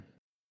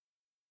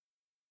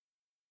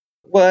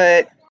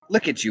What?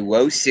 Look at you,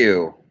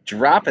 Wosu,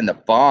 dropping the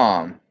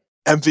bomb.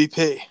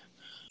 MVP.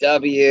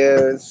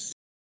 W's.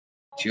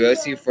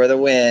 Wosu for the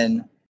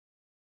win.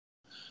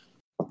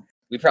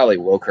 We probably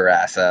woke her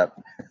ass up.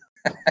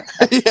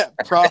 Yeah,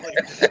 probably.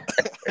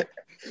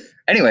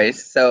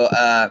 Anyways, so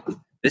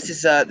this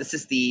is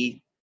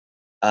the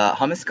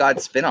Hummus God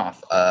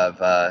spinoff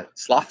of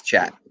Sloth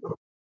Chat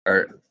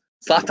or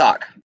Sloth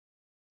Talk.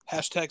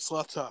 Hashtag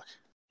Sloth Talk.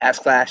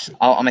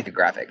 I'll make a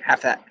graphic. /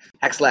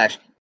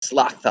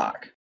 Sloth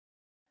Talk,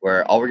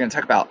 where all we're going to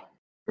try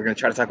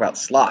to talk about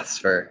sloths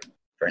for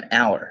an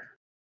hour.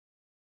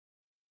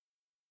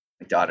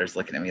 My daughter's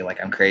looking at me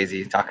like I'm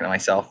crazy, talking to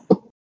myself.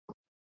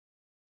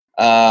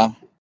 I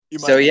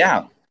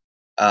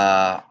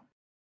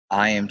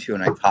am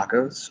 209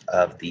 Tacos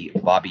of the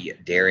Bobby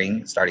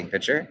Daring starting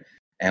pitcher,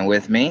 and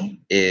with me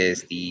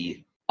is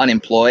the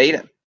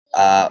unemployed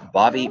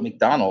Bobby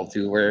McDonald,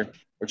 who we're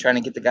trying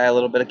to get the guy a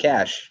little bit of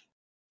cash.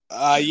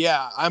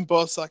 I'm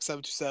both Suck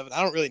 727.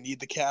 I don't really need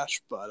the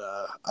cash, but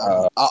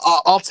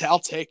I'll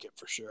take it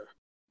for sure.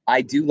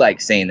 I do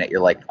like saying that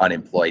you're like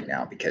unemployed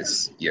now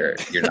because you're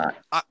not.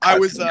 I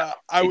was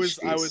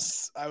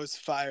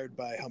fired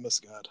by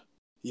Hummus God.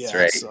 Yeah, that's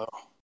right. So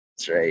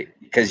that's right,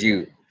 because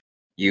you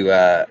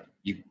grammar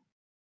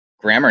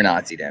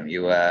Nazi'd him.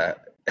 I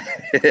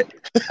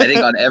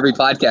think on every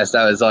podcast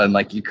I was on,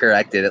 like, you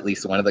corrected at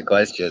least one of the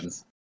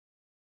questions.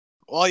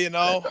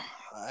 Well,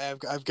 I've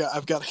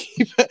got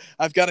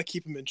to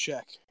keep him in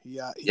check.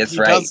 Yeah,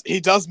 he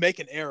does make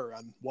an error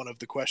on one of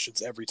the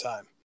questions every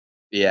time.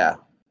 Yeah.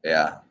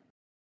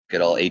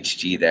 Good old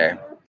HG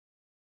there.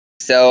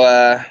 So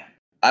I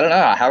don't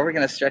know. How are we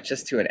going to stretch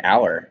this to an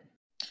hour?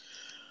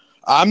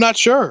 I'm not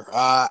sure.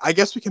 I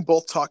guess we can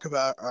both talk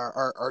about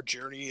our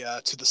journey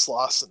to the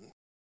sloths and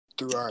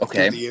through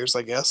the years,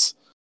 I guess.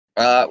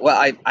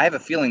 Well, I have a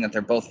feeling that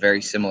they're both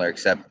very similar,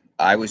 except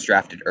I was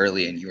drafted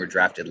early and you were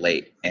drafted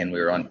late, and we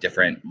were on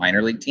different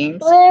minor league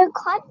teams. We're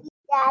cookies,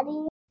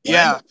 Daddy.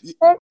 Yeah.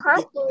 We're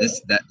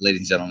cookies. Ladies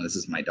and gentlemen, this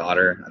is my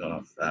daughter. I don't know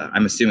if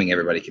I'm assuming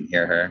everybody can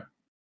hear her.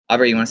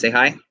 Aubrey, you want to say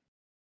hi?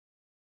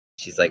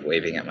 She's like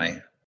waving at my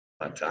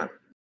laptop.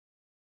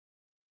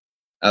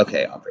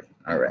 Okay, Aubrey.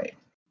 All right.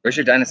 Where's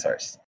your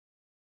dinosaurs?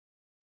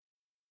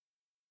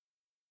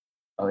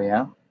 Oh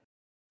yeah.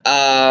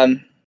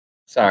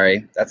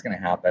 Sorry, that's gonna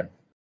happen.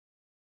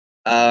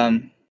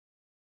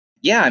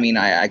 Yeah, I mean,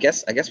 I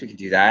guess we could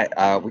do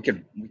that. We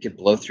could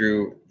blow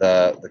through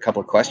the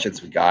couple of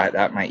questions we got.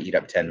 That might eat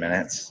up 10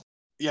 minutes.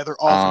 Yeah,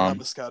 they're all from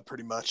Hummus God,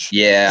 pretty much.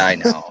 Yeah, I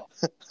know.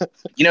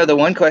 The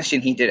one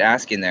question he did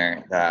ask in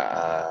there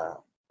that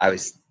I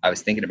was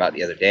thinking about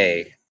the other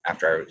day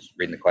after I was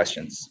reading the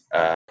questions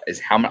is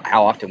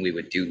how often we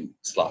would do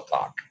Sloth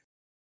Talk.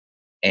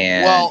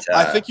 And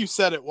I think you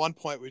said at one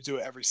point we'd do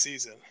it every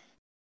season.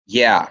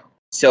 Yeah.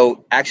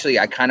 So actually,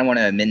 I kind of want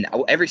to amend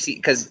every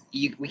season, because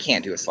we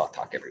can't do a Sloth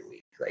Talk every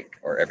week,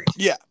 or every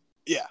season.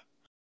 Yeah.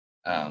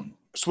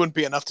 This wouldn't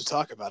be enough to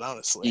talk about,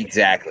 honestly.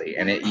 Exactly,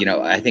 and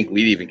I think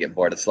we'd even get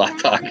bored of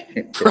Sloth Talk.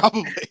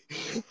 Probably.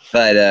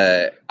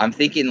 But I'm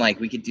thinking like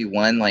we could do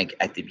one like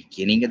at the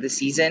beginning of the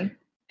season,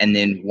 and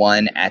then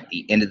one at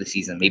the end of the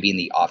season, maybe in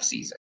the off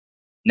season.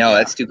 No,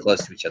 that's too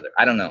close to each other.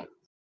 I don't know,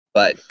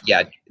 but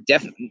yeah,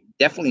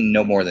 definitely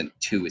no more than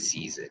 2 a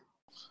season.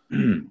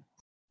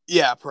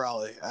 Yeah,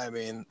 probably. I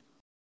mean,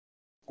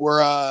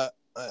 we're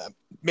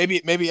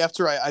maybe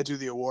after I do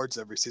the awards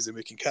every season,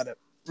 we can kind of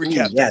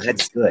recap. Yeah,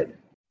 that's good.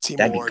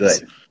 That'd be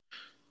good.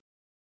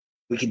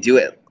 We could do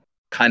it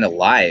kind of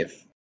live,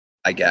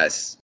 I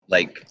guess,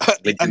 like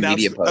with the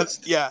media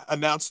post.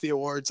 Announce the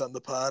awards on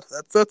the pod.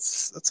 That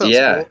sounds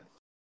cool.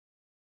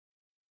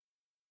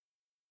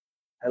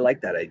 I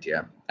like that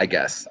idea. I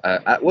guess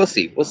we'll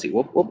see.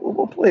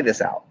 We'll play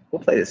this out.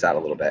 We'll play this out a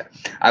little bit.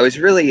 I was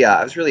really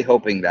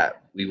hoping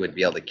that we would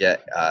be able to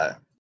get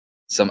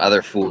some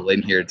other fool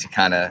in here to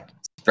kind of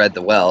spread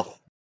the wealth.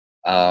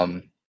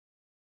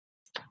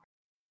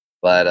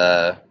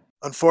 But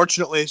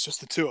unfortunately, it's just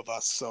the 2 of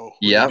us. So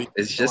yeah,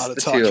 it's just the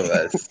 2 of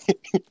us.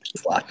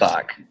 Sloth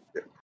Talk.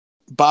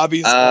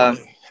 Bobby's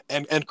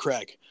and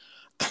Craig.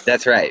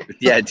 That's right.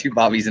 Yeah, 2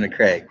 Bobbies and a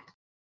Craig.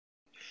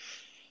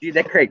 Dude,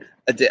 that Craig.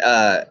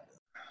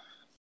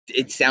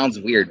 It sounds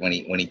weird when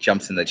he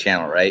jumps in the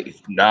channel, right?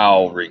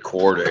 Now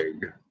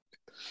recording.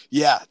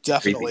 Yeah,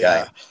 definitely.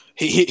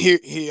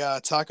 He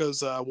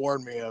Tacos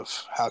warned me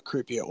of how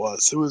creepy it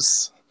was. It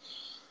was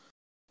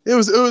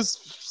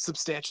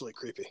substantially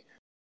creepy.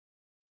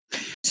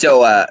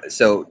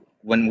 So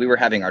when we were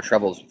having our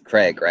troubles with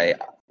Craig, right?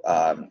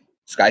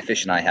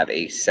 Skyfish and I have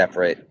a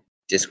separate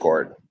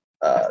Discord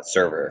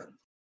server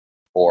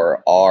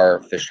for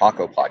our Fish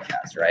Taco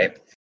podcast, right?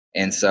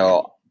 And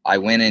so I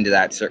went into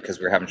that because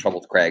we were having trouble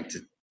with Craig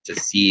to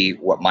see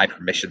what my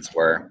permissions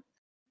were.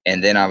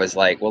 And then I was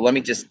like, well, let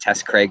me just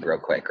test Craig real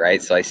quick, right?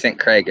 So I sent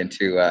Craig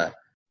into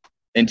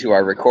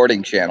our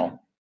recording channel.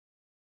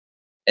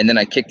 And then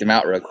I kicked him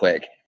out real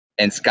quick.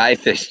 And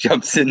Skyfish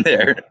jumps in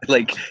there.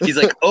 Like, he's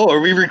like, oh, are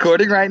we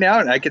recording right now?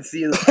 And I could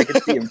see him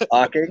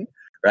talking,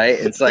 right?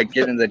 And so I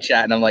get into the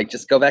chat and I'm like,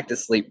 just go back to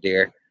sleep,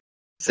 dear.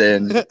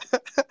 And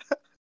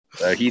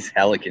so he's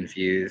hella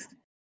confused.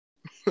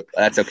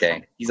 That's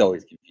okay. He's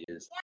always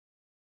confused.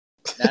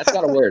 That's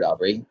not a word,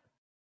 Aubrey.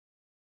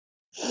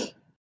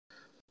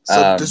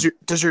 So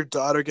does your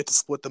daughter get to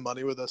split the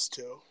money with us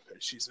too?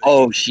 She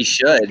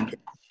should.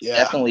 Yeah.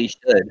 Definitely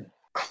should.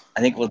 I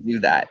think we'll do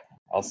that.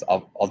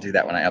 I'll do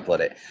that when I upload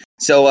it.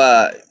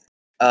 So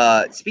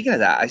speaking of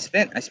that, I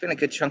spent a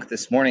good chunk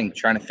this morning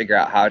trying to figure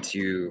out how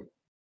to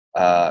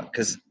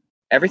because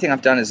everything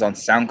I've done is on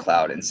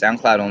SoundCloud, and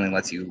SoundCloud only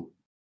lets you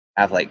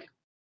have like,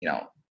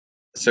 a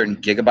certain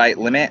gigabyte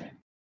limit,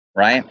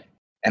 right?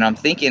 And I'm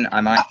thinking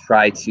I might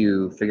try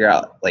to figure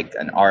out like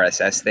an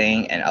RSS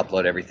thing and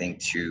upload everything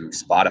to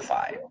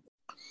Spotify.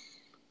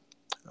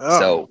 Oh.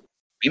 So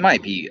we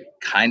might be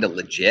kind of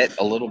legit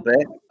a little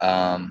bit.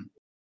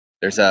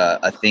 There's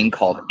a thing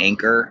called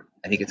Anchor.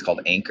 I think it's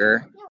called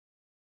Anchor,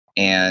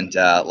 and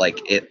like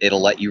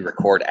it'll let you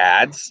record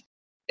ads.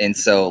 And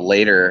so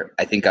later,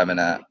 I think later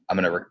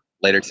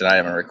tonight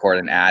I'm gonna record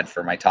an ad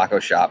for my taco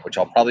shop, which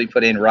I'll probably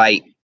put in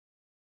right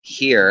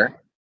here.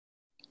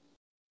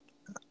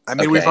 I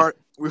mean, okay.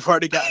 We've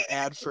already got an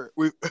ad for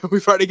we've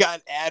already got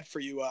an ad for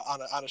you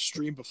on a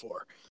stream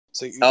before.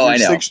 So I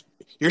know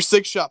your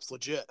Sig Shop's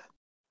legit.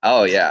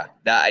 Oh yeah,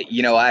 that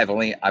I've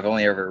only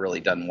ever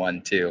really done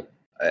one too,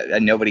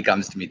 and nobody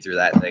comes to me through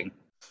that thing.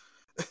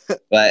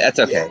 But that's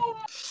okay.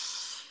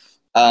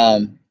 Yeah.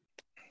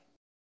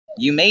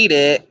 You made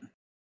it.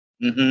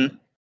 Mm-hmm.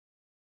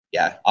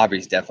 Yeah,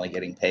 Aubrey's definitely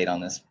getting paid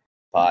on this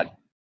pod.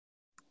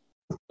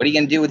 What are you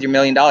gonna do with your $1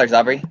 million,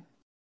 Aubrey?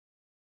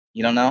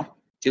 You don't know?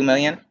 2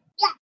 million?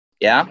 Yeah.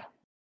 Yeah?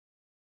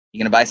 You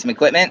gonna buy some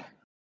equipment?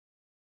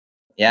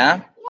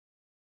 Yeah?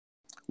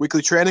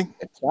 Weekly training?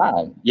 Good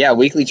job. Yeah,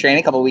 weekly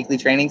training, couple weekly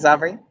trainings,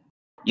 Aubrey.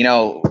 We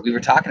were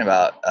talking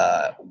about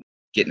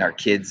getting our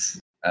kids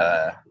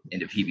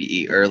into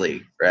PBE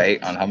early,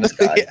 right? On Hummus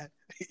God.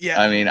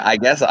 Yeah. I mean, I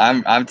guess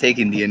I'm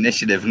taking the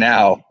initiative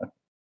now.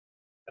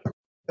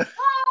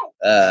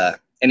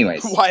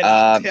 Anyways. Why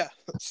not? Yeah.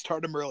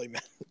 Start them early,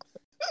 man.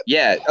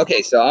 Yeah,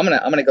 okay, so I'm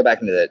gonna go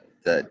back into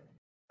the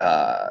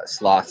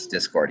Sloths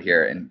Discord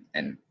here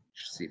and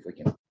see if we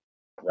can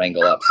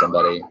wrangle up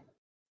somebody.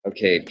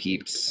 Okay,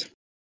 peeps.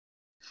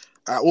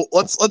 All right, well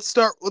let's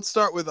start with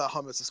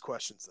Hummus's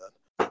questions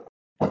then.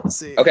 Let's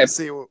see. Okay.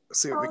 See what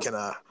we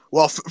can.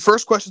 Well,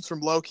 first question's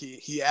from Loki.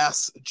 He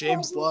asks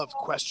James Love ?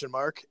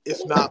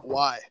 If not,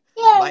 why?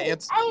 My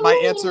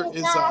answer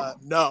is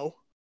no.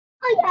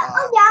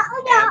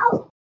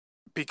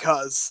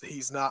 Because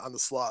he's not on the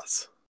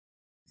Sloths.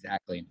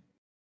 Exactly.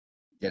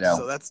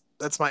 So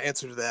that's my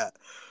answer to that.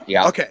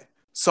 Yeah. Okay.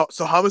 So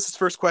Hummus's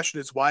first question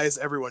is, why is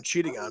everyone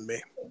cheating on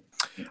me?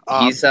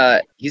 He's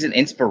an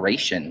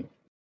inspiration.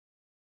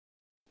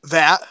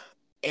 That,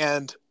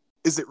 and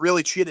is it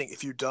really cheating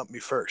if you dump me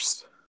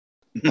first?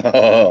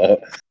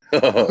 At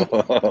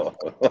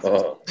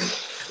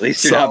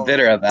least you're not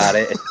bitter about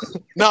it.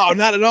 No,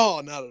 not at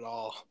all. Not at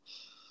all.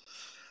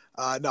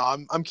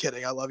 No, I'm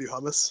kidding. I love you,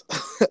 Hummus.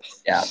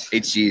 Yeah,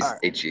 HG's right.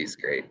 HG's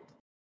great.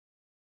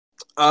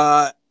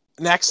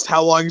 Next,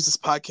 how long is this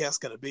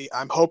podcast going to be?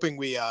 I'm hoping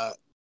we at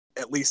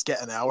least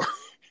get an hour.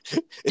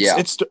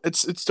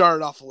 It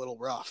started off a little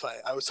rough.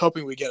 I was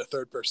hoping we get a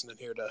third person in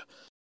here to.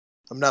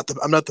 I'm not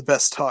the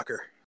best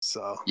talker,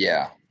 so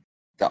yeah,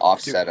 to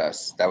offset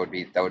us, that'd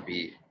be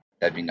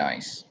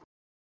nice.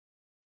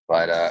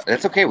 But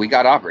that's okay. We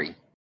got Aubrey.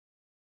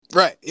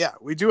 Right? Yeah,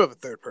 we do have a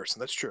third person.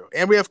 That's true,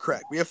 and we have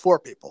Craig. We have 4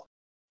 people.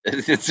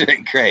 It's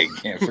right, Craig.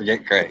 Can't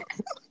forget Craig.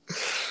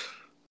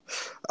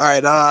 All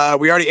right,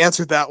 we already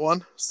answered that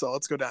one, so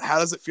let's go down. How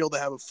does it feel to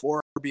have a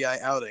 4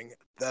 RBI outing?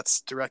 That's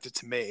directed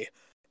to me,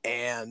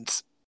 and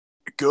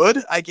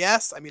good, I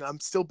guess. I mean, I'm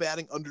still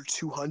batting under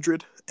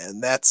 200,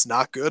 and that's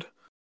not good.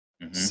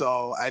 Mm-hmm.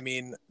 So, I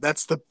mean,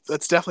 that's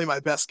definitely my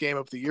best game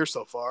of the year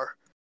so far.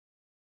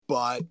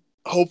 But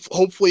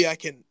hopefully, I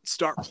can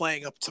start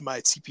playing up to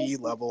my TPE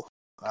level,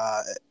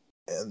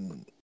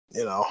 and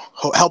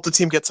help the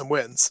team get some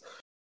wins.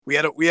 We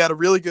had a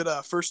really good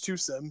first 2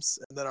 sims,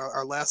 and then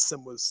our last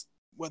sim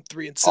went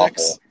 3-6.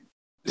 Awful.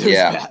 It was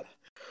bad.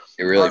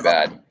 It really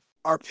bad.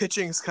 Our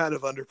pitching's kind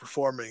of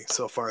underperforming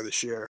so far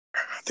this year.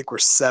 I think we're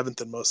 7th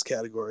in most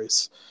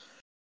categories,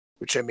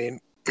 which, I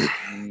mean,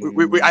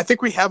 I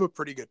think we have a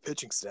pretty good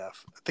pitching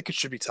staff. I think it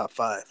should be top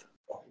 5.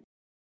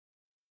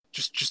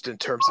 Just in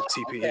terms of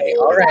TPE. Okay,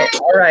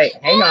 all right.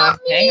 Hang on.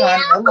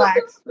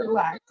 Relax.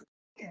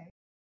 Okay.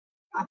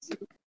 Got you.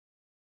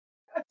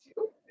 It's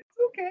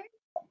okay.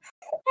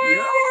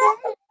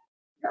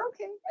 You're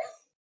okay.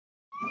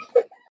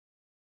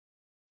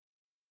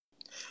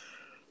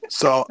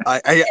 So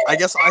I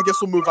guess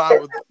we'll move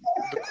on with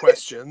the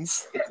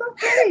questions. It's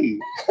okay.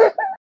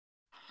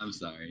 I'm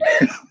sorry.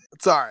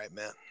 It's all right,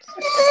 man.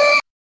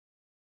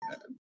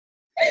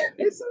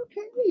 It's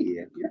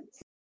okay.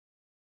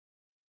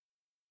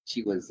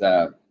 She was we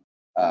have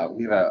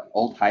an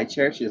old high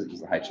chair. She doesn't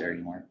use a high chair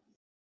anymore,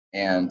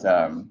 and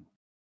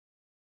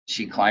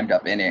she climbed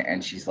up in it,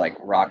 and she's like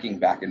rocking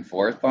back and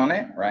forth on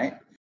it, right?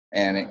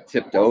 And it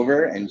tipped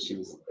over, and it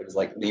was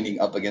like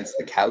leaning up against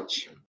the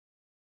couch.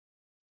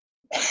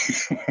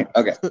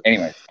 Okay.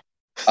 Anyway,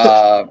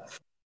 so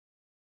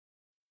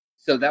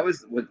that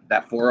was with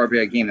that 4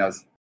 RBI game. That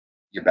was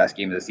your best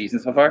game of the season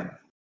so far.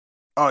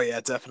 Oh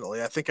yeah,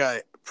 definitely. I think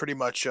I pretty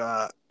much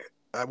I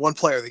one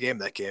player of the game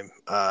that game.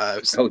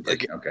 Okay.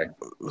 It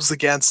was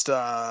against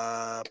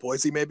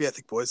Boise, maybe. I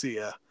think Boise.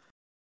 Yeah.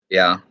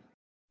 Yeah.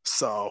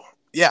 So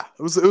yeah,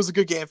 it was a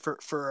good game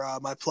for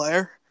my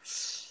player.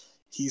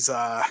 He's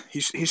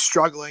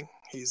struggling.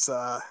 He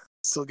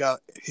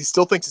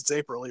still thinks it's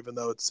April, even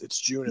though it's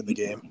June in the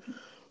game.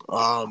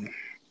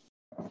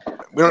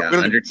 We don't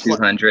under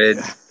 200,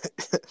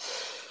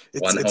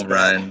 one home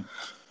run.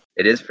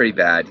 It is pretty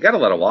bad. You got a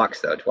lot of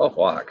walks though, 12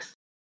 walks.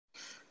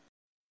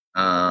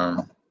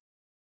 Yeah,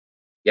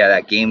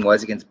 that game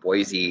was against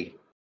Boise.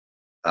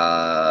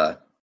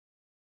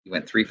 He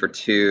went 3 for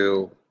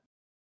 2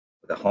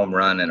 with a home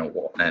run and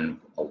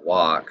a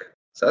walk.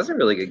 So that's a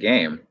really good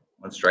game.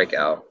 1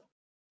 strikeout.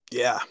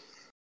 Yeah.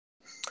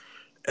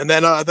 And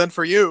then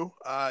for you,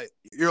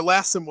 your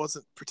last sim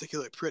wasn't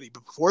particularly pretty,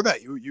 but before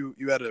that, you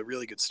had a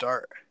really good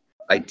start.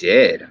 I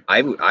did.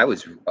 I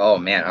was. Oh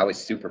man, I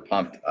was super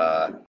pumped.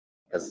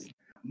 Because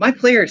my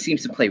player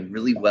seems to play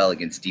really well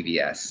against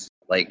DVS.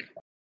 Like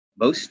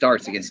most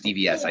starts against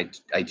DVS,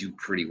 I do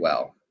pretty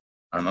well.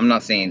 I'm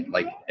not saying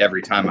like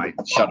every time I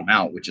shut him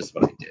out, which is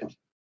what I did.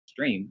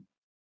 Stream.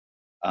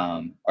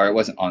 Or it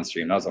wasn't on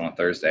stream. That was on a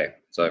Thursday,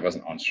 so it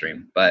wasn't on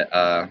stream. But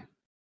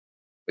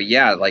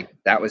yeah, like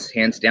that was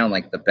hands down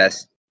like the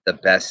best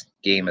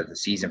game of the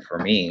season for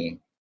me.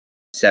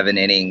 7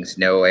 innings,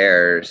 no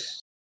errors,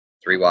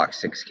 3 walks,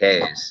 6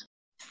 Ks.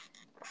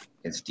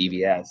 It's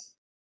DVS.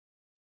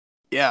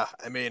 Yeah,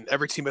 I mean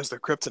every team has their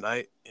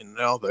kryptonite,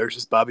 there's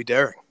just Bobby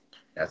Daring.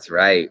 That's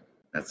right.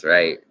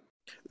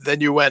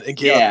 Then you went and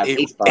gave up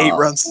eight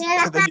runs.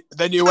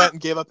 Then you went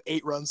and gave up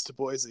 8 runs to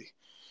Boise.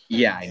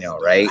 Yeah, I know,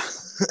 right?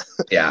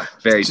 Yeah,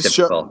 very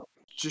typical.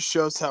 Just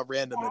shows how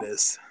random it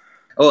is.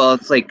 Oh well,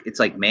 it's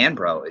like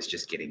Man-Bro is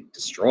just getting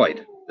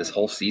destroyed this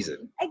whole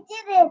season. I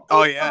did it.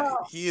 Oh yeah,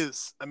 he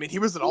is. I mean, he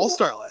was an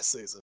all-star last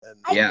season, and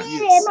yeah,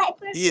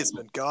 he has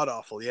been god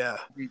awful. Yeah,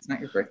 it's not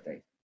your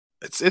birthday.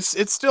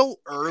 It's still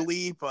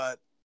early, but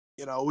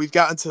we've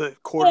gotten to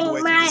quarter of the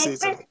way through the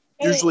season.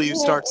 Usually, you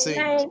start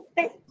seeing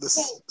the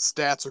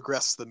stats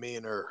regress to the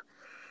mean, or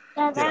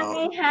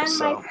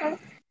so.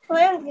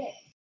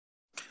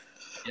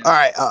 All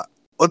right,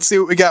 let's see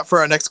what we got for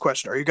our next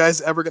question. Are you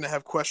guys ever going to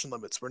have question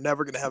limits? We're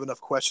never going to have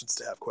enough questions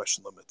to have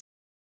question limits.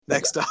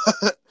 Next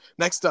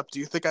up,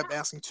 do you think I'm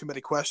asking too many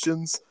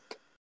questions?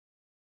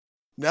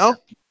 No?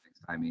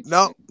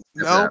 No,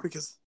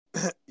 because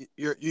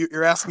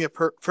you're asking a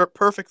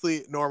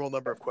perfectly normal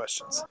number of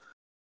questions.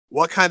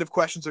 What kind of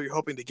questions are you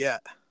hoping to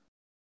get?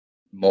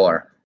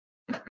 More.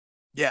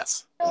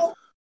 Yes.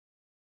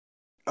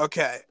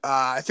 Okay,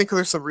 I think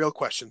there's some real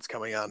questions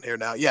coming on here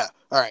now. Yeah,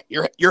 all right.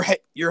 Your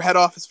head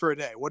office for a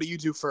day. What do you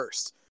do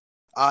first?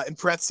 In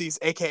parentheses,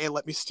 aka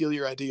let me steal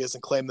your ideas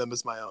and claim them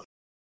as my own.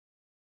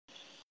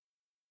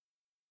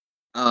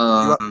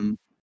 I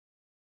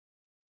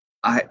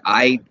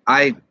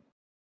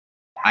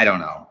don't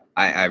know.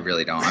 I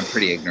really don't. I'm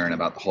pretty ignorant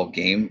about the whole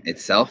game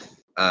itself.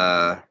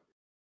 I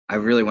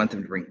really want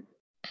them to bring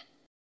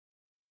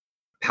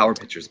power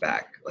pitchers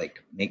back.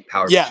 Like make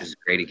power pitchers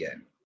great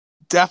again.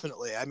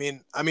 Definitely. I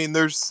mean,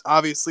 there's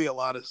obviously a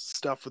lot of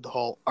stuff with the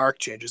whole arc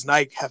changes, and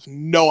I have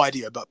no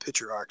idea about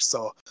pitcher arcs,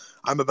 so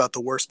I'm about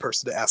the worst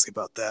person to ask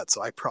about that.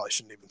 So I probably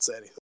shouldn't even say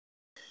anything.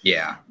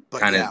 Yeah,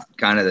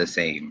 kind of the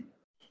same.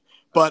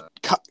 But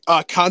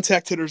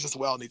contact hitters as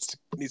well needs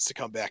to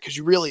come back because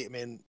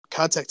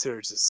contact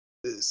hitters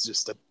is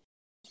just a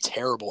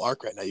terrible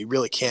arc right now. You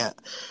really can't.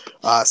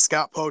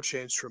 Scott Poe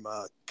changed from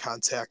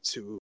contact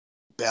to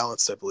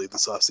balanced, I believe,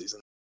 this offseason.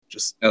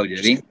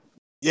 Did he?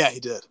 Yeah, he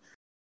did.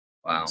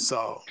 Wow.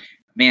 So,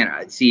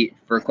 man, see,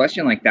 for a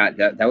question like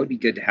that would be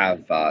good to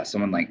have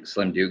someone like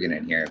Slim Dugan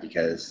in here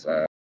because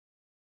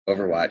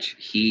Overwatch,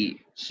 he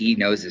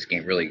knows this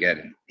game really good.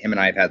 And him and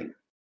I have had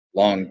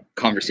long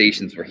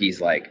conversations where he's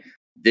like,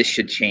 this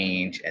should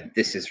change and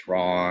this is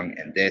wrong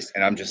and this.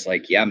 And I'm just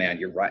like, yeah, man,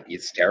 you're right.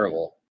 It's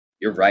terrible.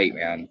 You're right,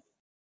 man.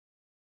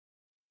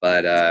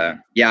 But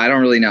yeah, I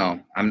don't really know.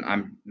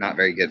 I'm not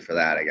very good for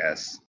that, I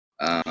guess.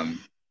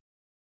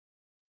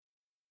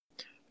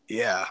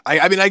 Yeah,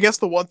 I guess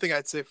the one thing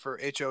I'd say for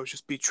HO is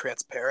just be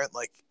transparent.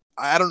 Like,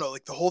 I don't know,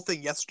 like the whole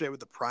thing yesterday with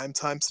the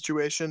primetime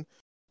situation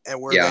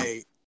and where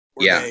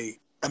they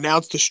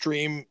announced the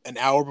stream an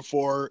hour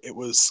before it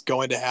was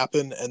going to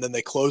happen, and then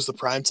they closed the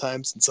prime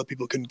times, and some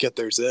people couldn't get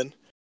theirs in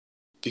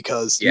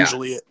because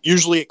usually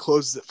it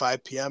closes at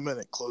 5 p.m. and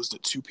it closed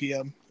at 2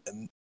 p.m.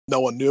 and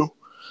no one knew.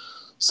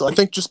 So I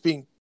think just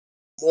being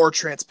more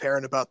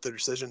transparent about the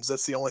decisions,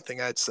 that's the only thing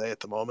I'd say at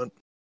the moment.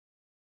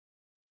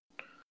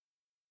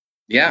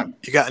 Yeah.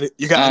 You got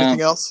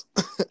anything else?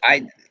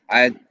 I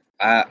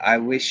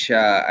wish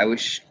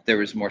there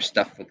was more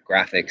stuff with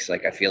graphics.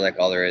 Like I feel like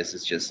all there is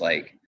just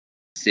like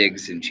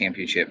SIGs and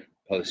championship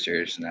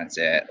posters and that's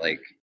it.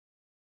 Like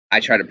I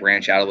try to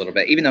branch out a little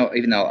bit, even though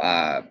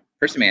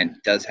First Man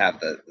does have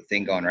the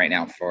thing going right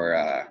now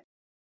for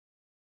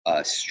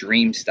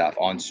stream stuff,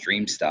 on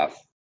stream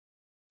stuff,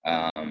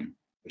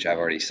 which I've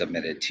already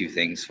submitted 2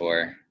 things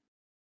for.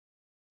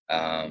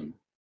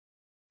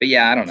 But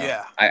yeah, I don't know.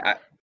 Yeah.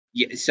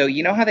 Yeah, so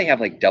you know how they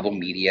have like double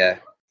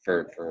media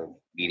for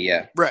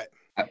media? Right.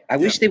 I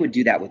wish they would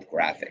do that with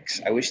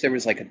graphics. I wish there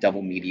was like a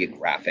double media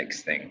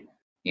graphics thing.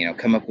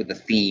 Come up with a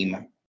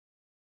theme,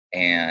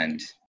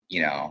 and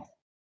you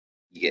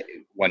get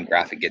one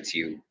graphic gets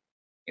you,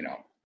 $1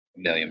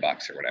 million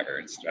or whatever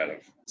instead of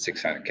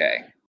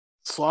 600K.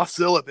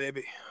 Slothzilla,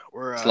 baby.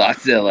 Or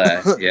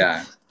Slothzilla,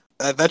 yeah.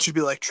 That should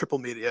be like triple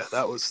media.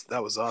 That was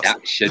awesome.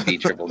 That should be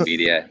triple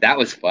media. That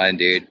was fun,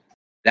 dude.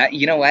 That,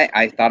 you know what?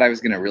 I thought I was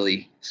gonna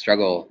really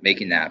struggle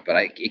making that, but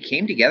it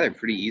came together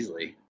pretty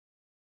easily.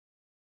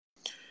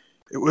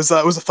 It was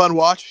a fun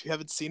watch. If you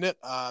haven't seen it,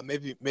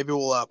 maybe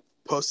we'll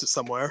post it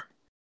somewhere.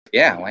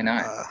 Yeah, why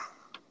not?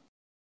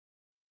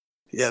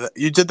 Yeah,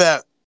 you did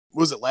that.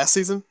 Was it last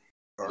season?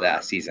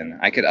 Last season.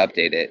 I could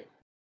update it.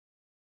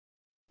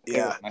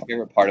 Yeah. My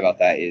favorite part about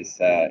that is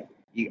I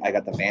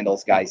got the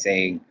Vandals guy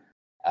saying,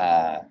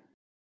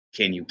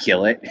 "Can you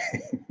kill it?"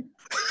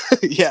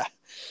 Yeah.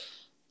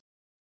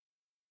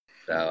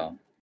 So.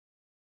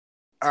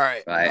 All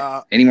right.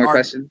 But any more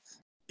questions?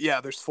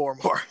 Yeah, there's 4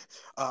 more.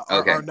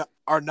 Okay.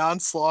 Our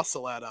non-sloths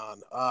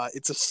add-on.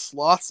 It's a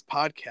sloths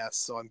podcast,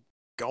 so I'm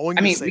going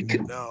to say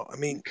no. I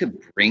mean, we could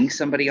bring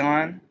somebody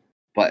on,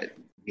 but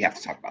we have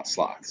to talk about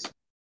sloths.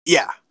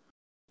 Yeah.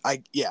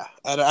 I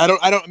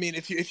don't. I mean,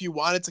 if you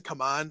wanted to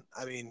come on,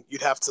 I mean,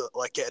 you'd have to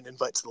like get an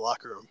invite to the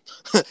locker room.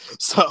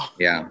 So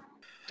yeah,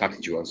 talk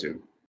to Juozu.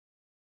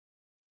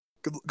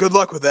 Good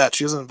luck with that.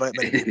 She doesn't invite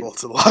many people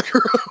to the locker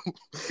room.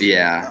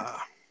 Yeah.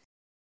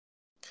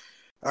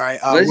 All right.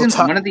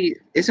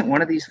 Isn't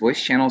one of these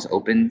voice channels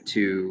open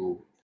to?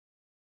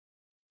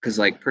 Because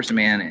like Person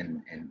Man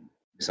and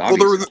Miss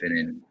Obvious has been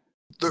in.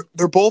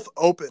 They're both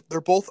open.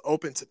 They're both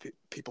open to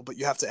people, but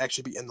you have to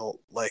actually be in the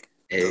like.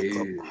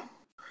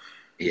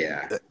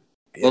 Yeah.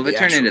 Well, if it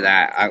turned into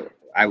that,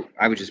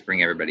 I would just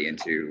bring everybody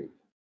into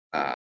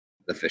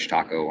the fish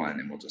taco one,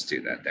 and we'll just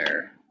do that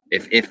there.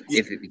 If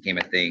it became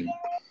a thing.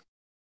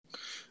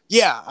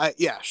 Yeah,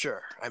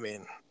 sure. I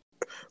mean,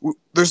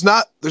 there's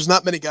not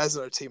many guys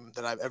on our team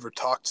that I've ever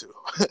talked to,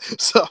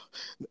 so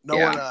no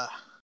one.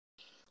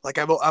 Like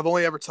I've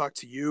only ever talked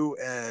to you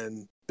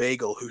and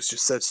Bagel, who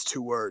just says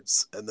 2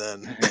 words and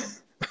then.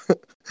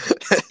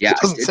 Yeah,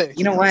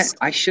 you know what?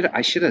 I should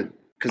have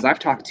because I've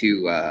talked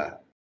to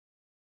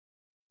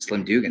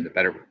Slim Dugan, the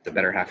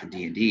better half of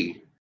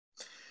D&D,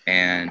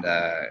 and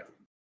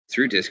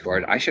through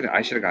Discord. I should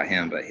have got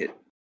him, but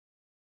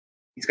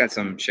he's got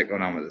some shit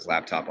going on with his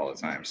laptop all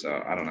the time,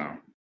 so I don't know.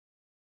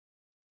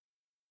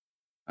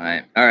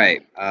 All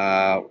right.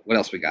 What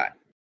else we got?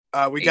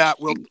 We got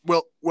will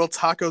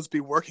Tacos be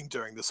working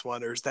during this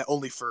one, or is that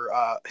only for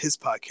his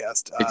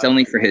podcast? It's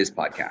only for his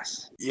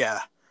podcast. Yeah,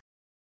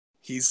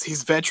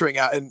 he's venturing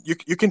out, and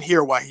you can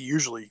hear why he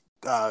usually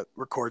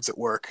records at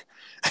work.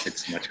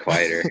 It's much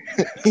quieter.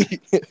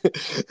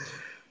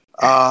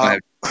 I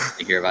have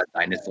to hear about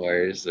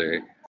dinosaurs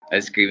or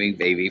a screaming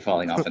baby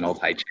falling off an old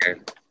high chair.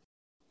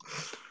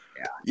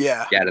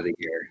 Yeah. Get out of the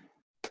year.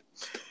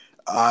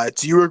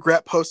 Do you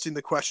regret posting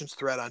the questions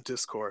thread on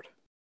Discord?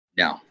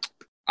 No,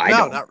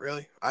 No, not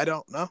really. I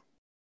don't know.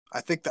 I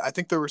think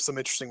there were some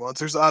interesting ones.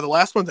 There's the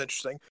last one's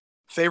interesting.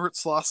 Favorite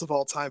sloths of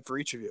all time for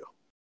each of you?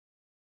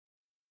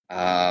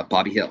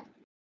 Bobby Hill.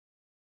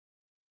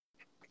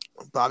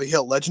 Bobby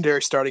Hill,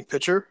 legendary starting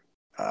pitcher.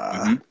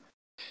 Mm-hmm.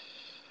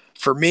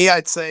 For me,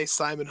 I'd say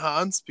Simon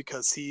Hans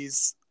because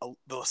he's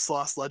the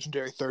Sloth's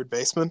legendary third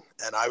baseman,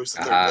 and I was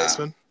the third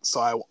baseman,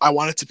 so I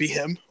wanted to be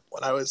him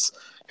when I was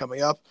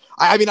coming up.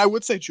 I mean, I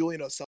would say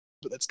Julian O'Sullivan,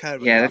 but that's kind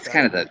of that's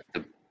kind of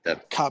the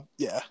cop,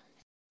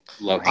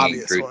 low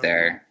hanging fruit one.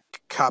 There.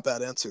 Cop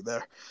out answer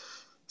there.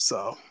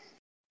 So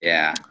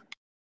yeah.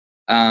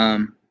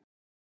 Who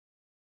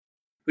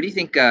do you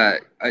think?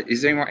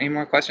 Is there any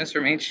more questions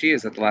from HG?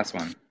 Is that the last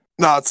one?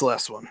 No, it's the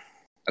last one.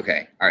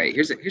 Okay. All right.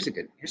 Here's a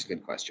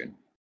good question.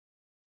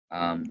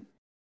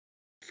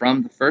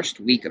 From the first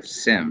week of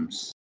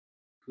Sims,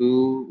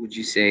 who would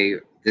you say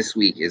this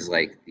week is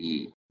like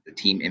the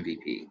team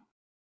MVP?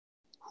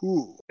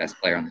 Who? Best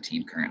player on the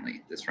team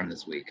currently. From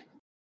this week.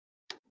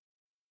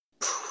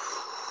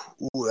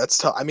 Ooh, that's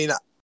tough. I mean,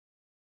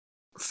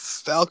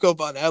 Falco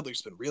Von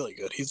Adler's been really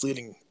good. He's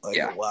leading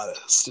a lot of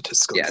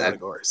statistical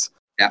categories.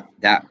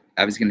 That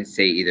I was gonna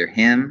say either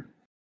him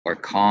or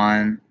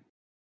Con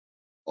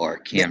or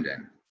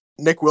Camden.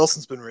 Nick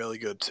Wilson's been really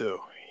good too.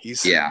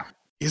 He's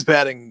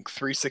batting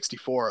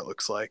 .364. It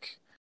looks like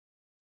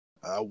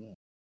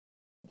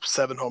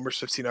 7 homers,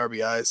 15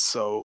 RBIs.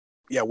 So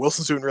yeah,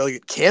 Wilson's doing really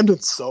good.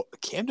 Camden's so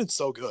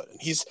good,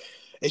 and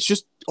it's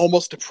just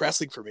almost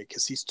depressing for me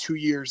because he's 2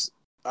 years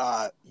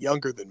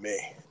younger than me,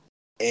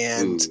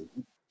 and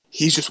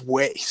he's just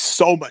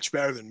so much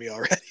better than me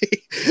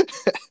already.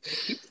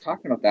 He was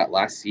talking about that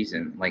last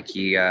season. Like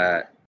he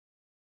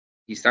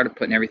started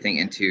putting everything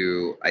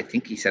into, I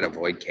think he said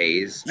avoid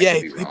Ks. Yeah,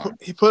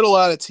 he put a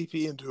lot of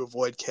TP into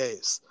avoid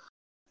Ks,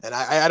 And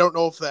I don't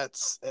know if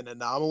that's an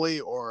anomaly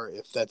or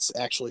if that's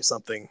actually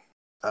something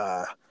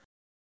that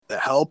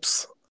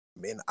helps.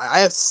 I mean, I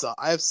have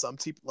some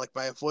people like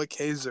my avoid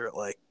Ks are at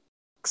like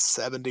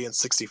 70 and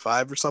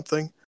 65 or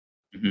something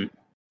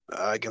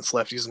against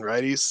lefties and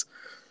righties.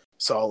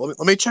 So let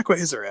me check what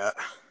his are at,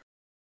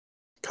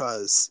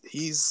 because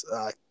he's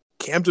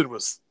Camden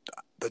was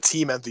the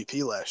team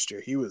MVP last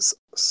year. He was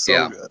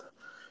so good.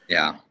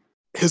 Yeah.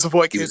 His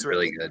avoid He Ks was were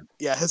really good.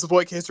 Yeah, his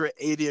avoid Ks are at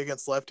 80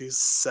 against lefties,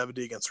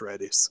 70 against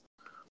righties.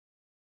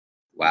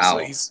 Wow. So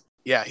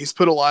he's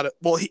put a lot of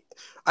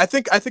I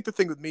think the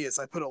thing with me is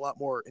I put a lot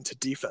more into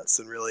defense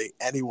than really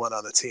anyone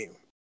on the team.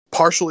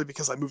 Partially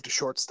because I moved to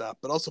shortstop,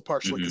 but also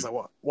partially because I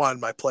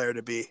wanted my player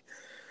to be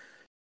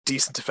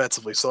decent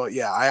defensively. So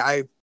yeah,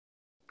 I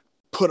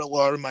put a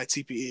lot of my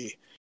TPE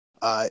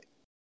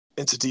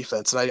into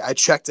defense, and I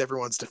checked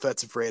everyone's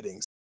defensive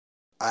ratings.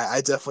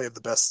 I definitely have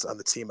the best on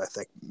the team, I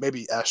think.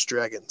 Maybe Ash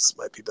Dragons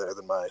might be better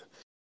than mine.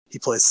 He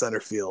plays center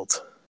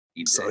field.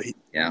 He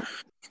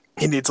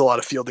needs a lot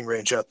of fielding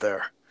range out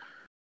there.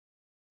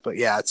 But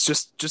yeah, it's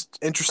just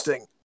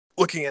interesting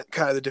looking at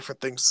kind of the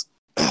different things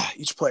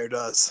each player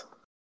does.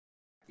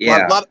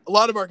 Yeah. A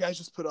lot of our guys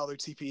just put all their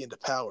TP into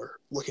power,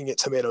 looking at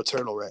Tomato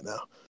Turtle right now.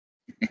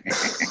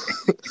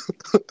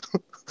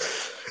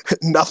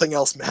 Nothing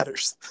else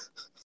matters.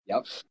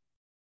 Yep.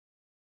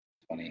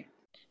 Funny.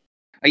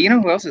 You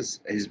know who else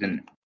has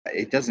been?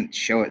 It doesn't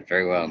show it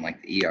very well in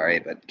like the ERA,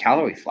 but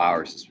Callaway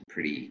Flowers is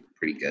pretty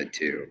good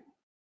too.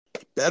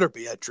 Better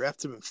be. I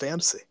drafted him in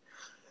fantasy.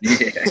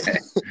 Yeah.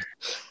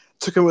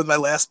 Took him with my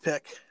last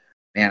pick.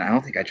 Man, I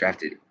don't think I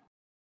drafted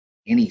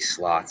any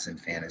slots in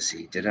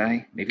fantasy. Did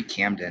I? Maybe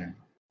Camden.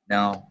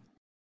 No,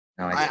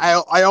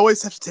 I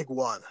always have to take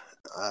one.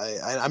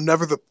 I'm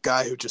never the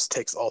guy who just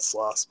takes all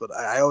slots, but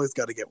I always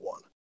got to get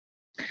one.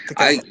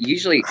 I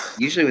usually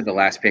with the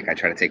last pick I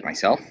try to take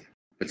myself,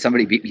 but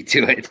somebody beat me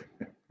to it.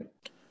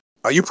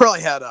 Oh, you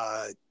probably had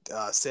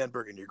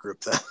Sandberg in your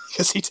group then,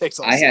 because he takes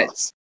all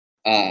slots.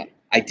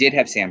 I did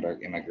have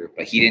Sandberg in my group,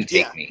 but he dn't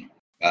take me.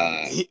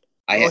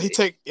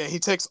 He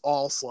takes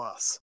all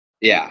slots.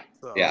 Yeah,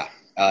 so. Yeah.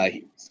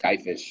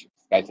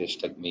 Skyfish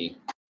took me.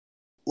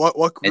 What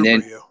group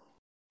are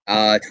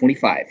you?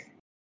 25.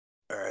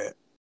 All right.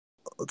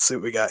 Let's see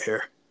what we got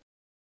here.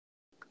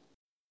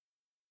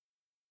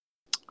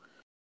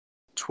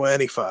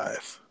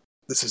 25.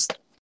 This is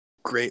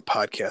great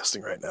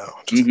podcasting right now.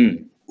 Just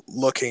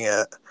looking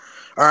at.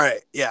 All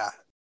right, yeah.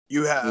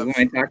 You have. Who am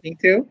I talking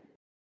to?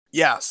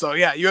 Yeah, so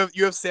yeah, you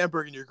have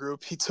Sandberg in your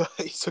group. He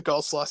took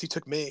all slots. He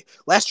took me.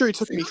 Last year he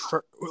took me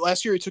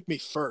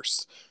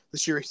first.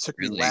 This year he took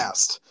me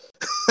last.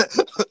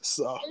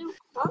 So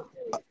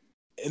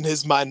in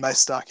his mind, my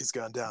stock has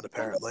gone down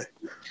apparently.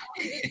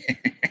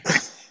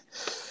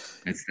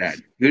 That's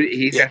sad. Who did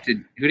he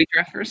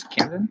draft first?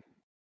 Camden?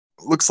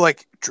 Looks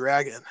like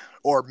Dragon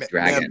or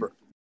Dragon.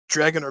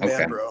 Dragon or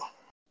Manbro.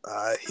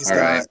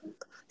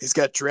 He's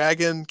got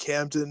Dragon,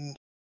 Camden,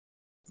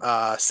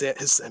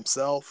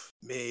 himself,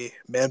 me,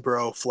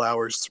 Manbro,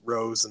 Flowers,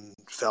 Rose, and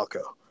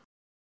Falco.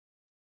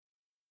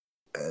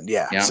 And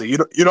yeah. So you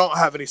don't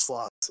have any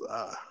slots,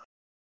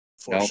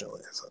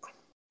 fortunately. Nope. So.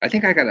 I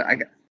think I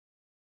got.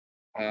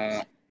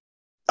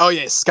 Oh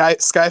yeah,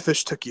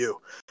 Skyfish took you.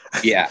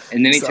 Yeah,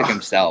 and then he took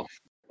himself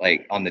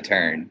like on the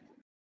turn.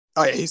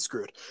 Oh yeah, he's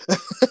screwed.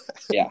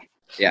 Yeah,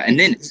 and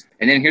then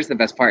here's the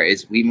best part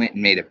is we went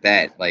and made a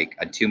bet, like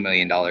a $2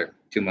 million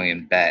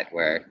bet,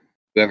 where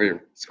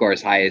whoever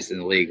scores highest in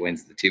the league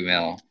wins the $2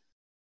 million.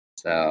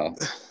 So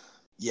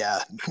yeah,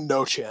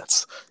 no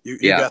chance. You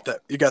got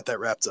that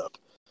wrapped up.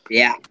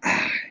 Yeah,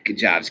 good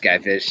job,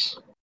 Skyfish.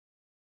 I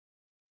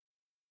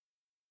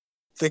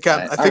think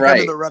I'm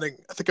in the running.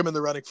 I think I'm in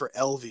the running for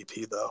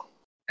LVP though.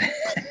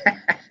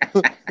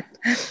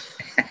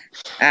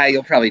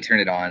 You'll probably turn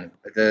it on.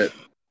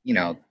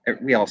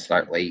 We all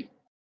start late.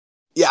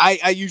 Yeah,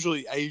 I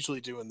usually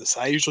do in this.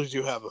 I usually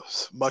do have a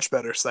much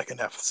better second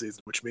half of the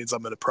season, which means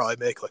I'm going to probably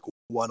make like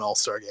one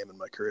All-Star game in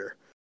my career.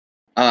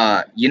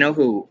 You know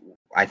who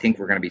I think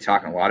we're going to be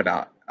talking a lot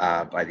about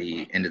by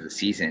the end of the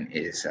season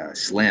is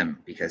Slim,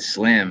 because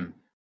Slim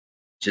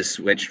just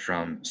switched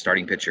from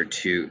starting pitcher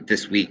to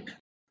this week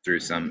through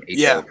some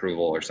HO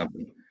approval or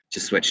something,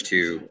 just switched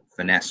to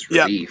finesse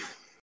relief.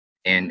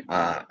 And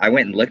I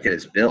went and looked at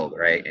his build,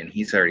 right? And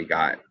he's already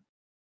got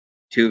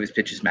 2 of his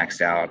pitches maxed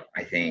out,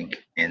 I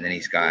think. And then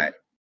he's got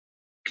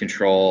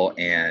control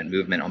and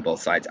movement on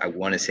both sides. I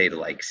want to say to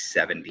like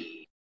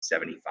 70,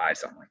 75,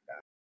 something like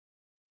that.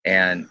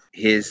 And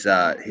his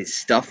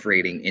stuff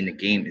rating in the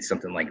game is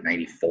something like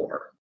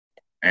 94.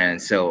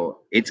 And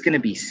so it's going to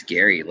be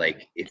scary.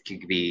 Like it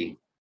could be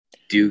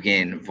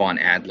Dugan, Von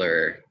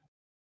Adler,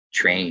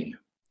 Train,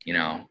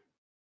 Yeah.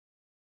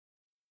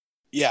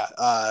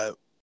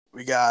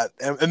 We got,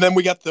 and then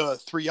we got the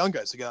 3 young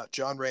guys. We got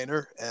John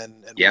Rayner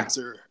and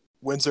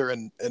Windsor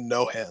and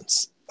No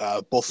Hands.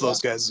 Both of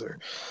those guys are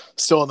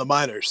still in the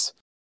minors,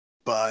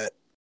 but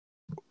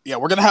yeah,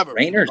 we're gonna have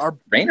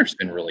Rayner's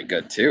been really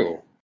good too.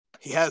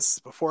 He has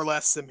before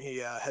last sim. He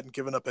hadn't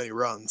given up any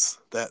runs.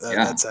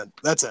 Yeah.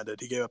 That's ended.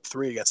 He gave up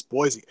 3 against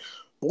Boise.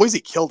 Boise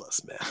killed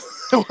us, man.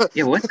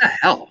 Yeah, what the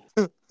hell?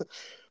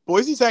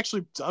 Boise's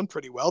actually done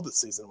pretty well this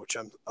season, which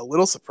I'm a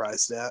little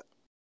surprised at.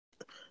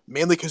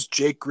 Mainly because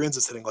Jake Grins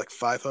is hitting like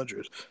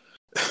 500.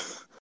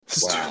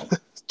 Wow.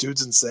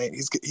 Dude's insane.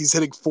 He's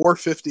hitting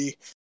 450,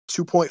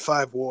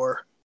 2.5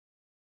 WAR.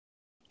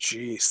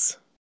 Jeez.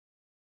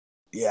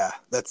 Yeah,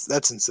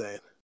 that's insane.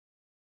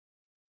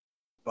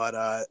 But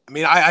I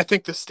mean, I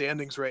think the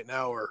standings right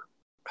now are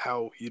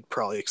how you'd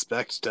probably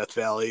expect. Death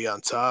Valley on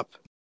top,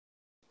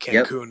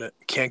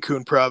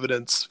 Cancun,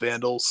 Providence,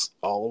 Vandals,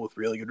 all with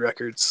really good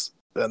records.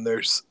 Then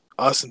there's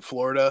us in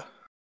Florida,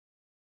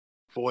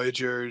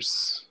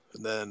 Voyagers,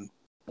 and then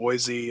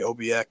Boise,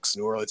 OBX,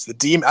 New Orleans.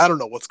 I don't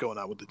know what's going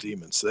on with the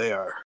Demons. They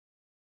are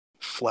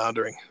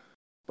floundering.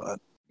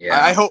 But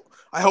yeah, I hope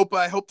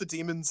the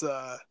Demons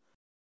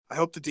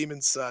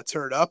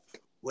turn it up.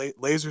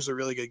 Laser's a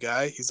really good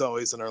guy. He's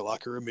always in our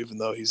locker room, even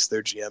though he's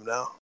their GM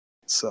now.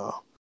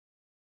 So,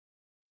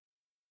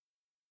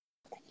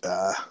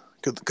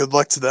 good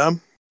luck to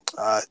them.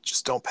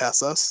 Just don't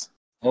pass us.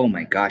 Oh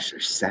my gosh, they're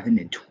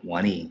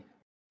 7-20.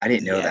 I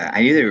didn't know that.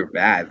 I knew they were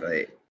bad,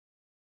 but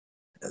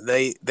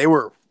they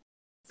were,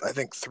 I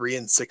think,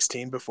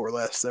 3-16 before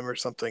last sim or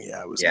something.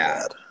 Yeah, it was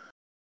bad.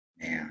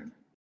 Man,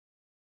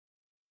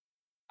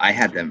 I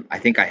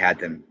think I had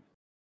them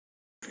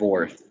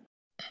 4th.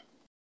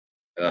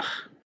 Ugh.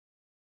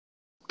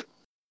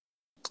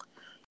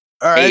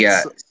 All right.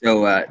 Hey,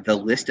 so the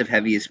list of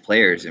heaviest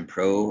players in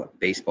pro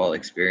baseball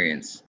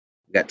experience.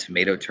 We got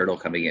Tomato Turtle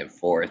coming in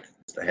 4th.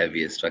 It's the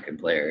heaviest fucking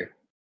player.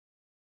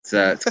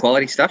 It's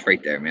quality stuff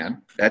right there,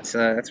 man. That's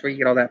where you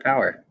get all that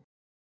power.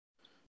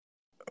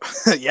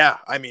 Yeah,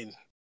 I mean,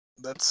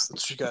 that's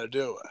what you got to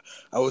do.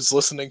 I was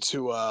listening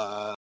to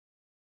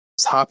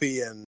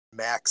Hoppy and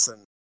Max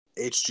and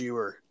HG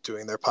were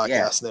doing their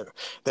podcast, and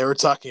they were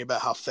talking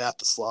about how fat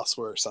the sloths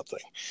were or something.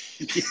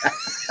 Yeah,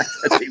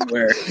 they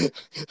were.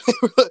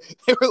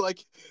 they were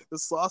like, the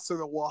sloths are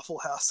the Waffle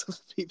House of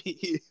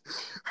PBE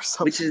or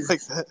something. Which is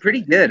like that.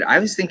 Pretty good. I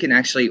was thinking,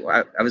 actually,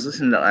 I was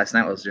listening to that last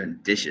night while I was doing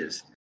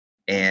dishes,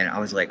 and I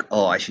was like,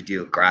 oh, I should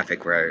do a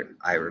graphic where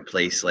I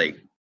replace like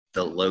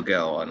the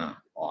logo on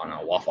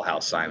a Waffle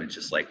House sign with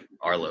just like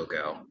our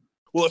logo.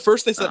 Well, at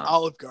first they said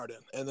Olive Garden,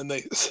 and then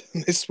they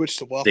switched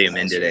to Waffle House. They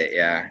amended it,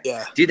 yeah.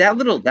 Yeah. Dude, that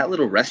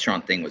little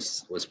restaurant thing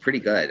was pretty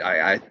good.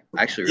 I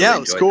actually really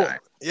enjoyed cool. that.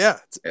 Yeah,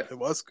 it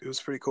was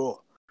pretty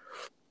cool.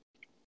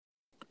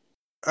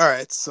 All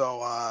right, so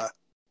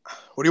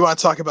what do you want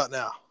to talk about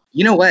now?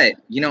 You know what?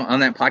 On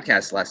that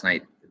podcast last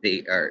night,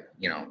 the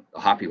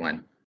Hoppy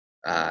one,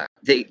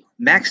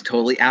 Max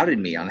totally outed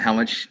me on how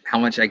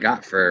much I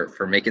got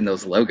for making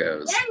those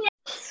logos.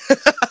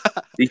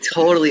 He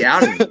totally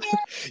outed me.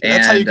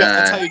 That's how you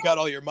got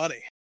all your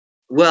money.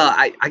 Well,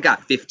 I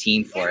got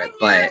 15 for it,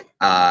 but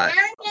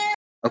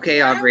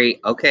okay,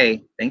 Aubrey.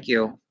 Okay, thank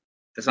you.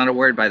 That's not a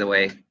word, by the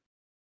way.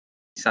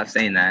 Stop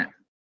saying that.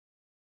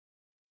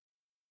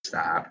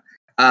 Stop.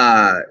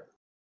 What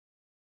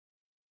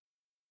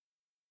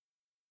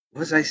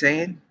was I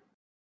saying?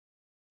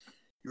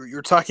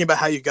 You're talking about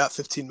how you got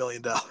 $15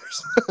 million.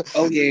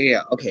 Oh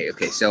yeah. Okay.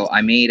 So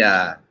I made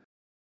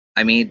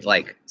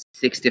like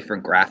 6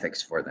 different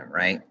graphics for them,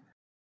 right?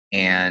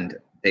 And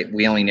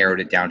we only narrowed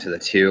it down to the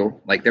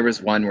 2. Like there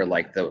was one where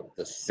like the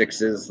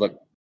 6s look.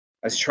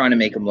 I was trying to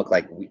make them look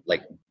like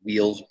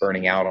wheels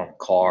burning out on a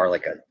car,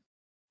 like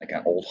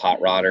an old hot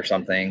rod or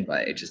something,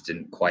 but it just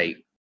didn't quite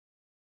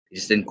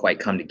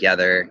come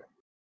together.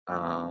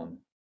 I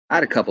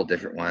had a couple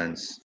different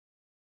ones.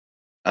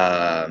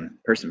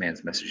 Person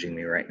man's messaging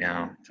me right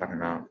now talking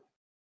about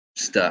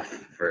stuff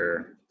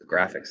for the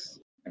graphics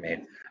I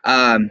made.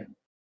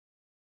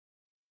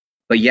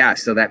 But yeah,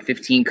 so that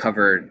 15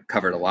 covered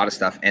a lot of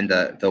stuff, and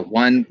the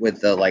one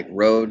with the like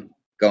road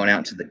going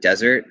out to the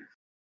desert,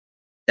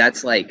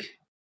 that's like,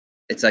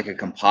 it's like a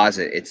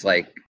composite. It's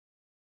like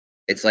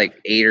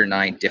 8 or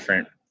 9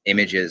 different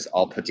images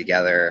all put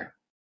together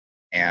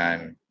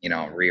and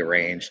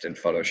rearranged and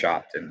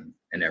photoshopped and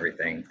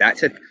everything.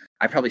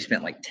 I probably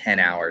spent like 10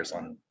 hours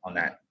on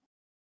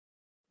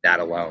that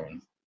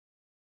alone.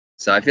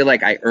 So I feel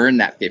like I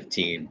earned that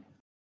 15.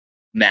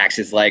 Max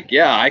is like,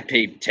 yeah, I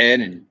paid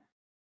 10 and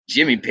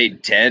Jimmy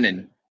paid 10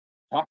 and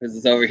Hawkins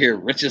is over here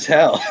rich as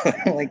hell.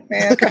 I'm like,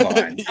 man, come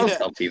on. Don't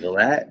tell people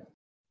that.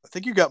 I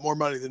think you got more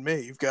money than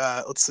me. You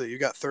got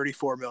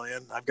 34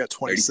 million. I've got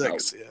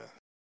 26. Yeah.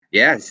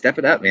 Yeah, step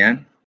it up,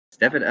 man.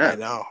 Step it up. I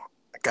know.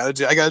 I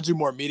gotta do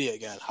more media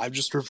again. I've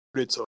just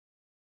reverted to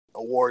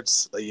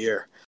awards a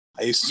year.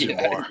 I used to do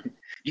more.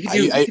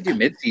 You could do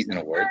mid-season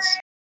awards.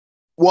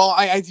 Well,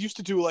 I used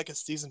to do like a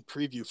season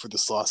preview for the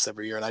Sloths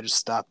every year, and I just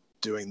stopped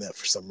doing that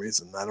for some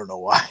reason. I don't know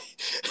why.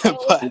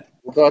 But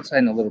we'll go outside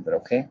in a little bit,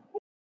 okay?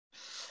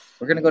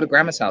 We're gonna go to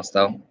Grandma's house,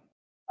 though.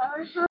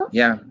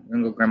 Yeah, we're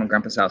gonna go to Grandma and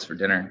Grandpa's house for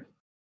dinner.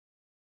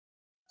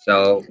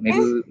 So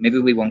maybe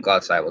we won't go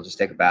outside. We'll just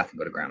take a bath and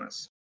go to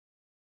Grandma's.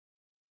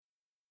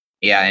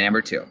 Yeah, and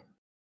number 2.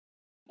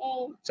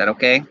 Is that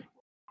okay?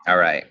 All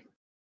right.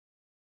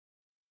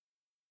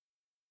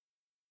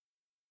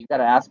 You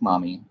gotta ask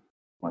mommy who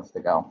wants to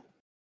go.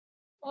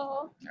 Mhm.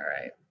 All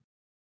right.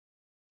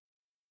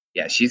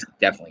 Yeah, she's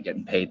definitely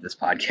getting paid this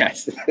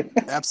podcast.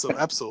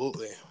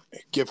 Absolutely.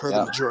 Give her Yeah.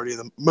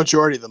 the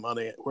majority of the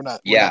money. We're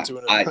not doing it. We're not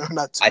doing I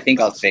think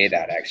I'll enough. say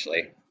that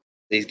actually.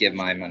 Please give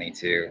my money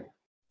to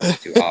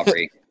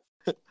Aubrey.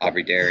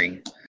 Aubrey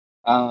Daring.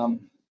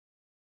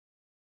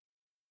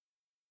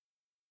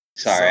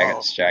 Sorry, I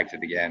got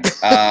distracted again.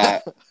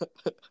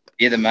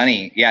 Yeah, the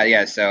money.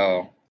 Yeah.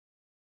 So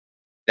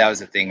that was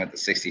the thing with the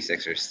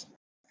 66ers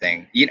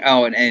thing.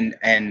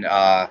 And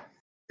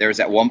there was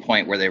at one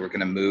point where they were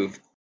going to move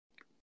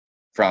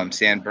from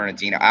San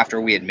Bernardino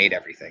after we had made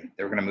everything.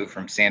 They were going to move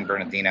from San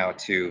Bernardino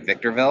to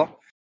Victorville.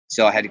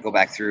 So I had to go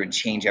back through and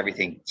change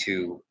everything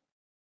to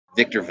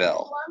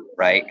Victorville,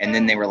 right? And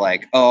then they were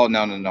like, "Oh,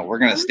 no, we're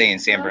going to stay in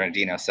San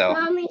Bernardino." So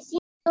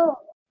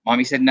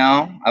Mommy said,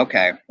 "No?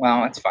 Okay,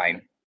 well, that's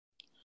fine."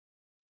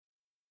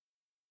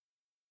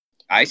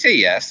 I say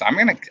yes. I'm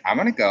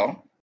gonna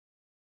go.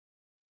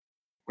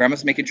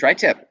 Grandma's making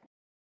tri-tip.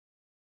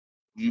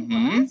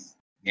 Mm-hmm.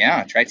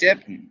 Yeah,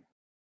 tri-tip.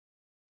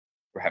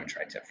 We're having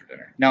tri-tip for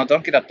dinner. No,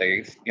 don't get up there.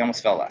 You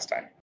almost fell last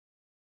time.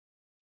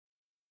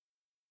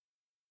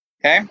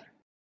 Okay?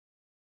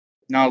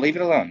 No, leave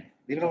it alone.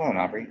 Leave it alone,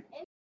 Aubrey.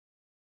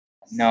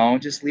 No,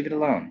 just leave it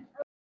alone.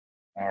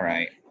 All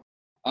right.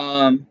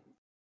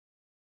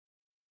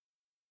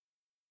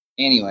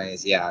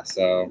 Anyways, yeah.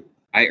 So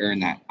I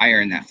earned that. I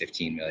earned that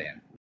 15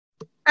 million.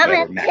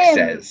 Whatever Max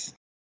says.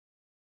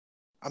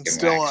 I'm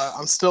still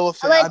a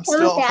fan. I'm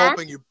still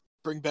hoping you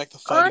bring back the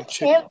fighting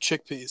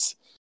chickpeas.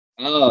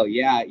 Oh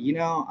yeah,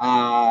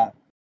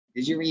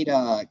 did you read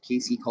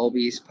Casey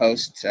Colby's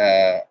post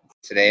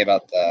today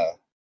about the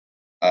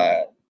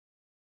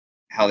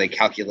how they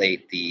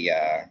calculate the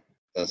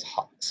those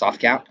soft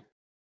cap?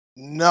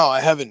 No,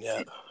 I haven't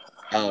yet.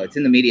 Oh, it's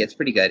in the media. It's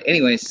pretty good.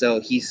 Anyway, so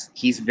he's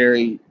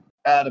very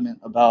adamant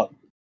about.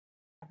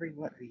 What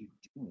are you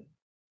doing?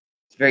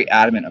 He's very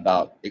adamant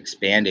about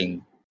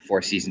expanding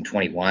for season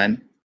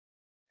 21.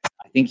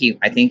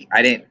 I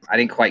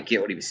didn't quite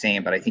get what he was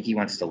saying, but I think he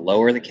wants to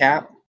lower the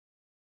cap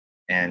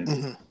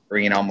and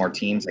bring in all more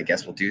teams. I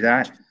guess we'll do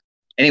that.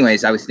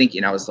 Anyways, I was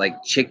thinking, I was like,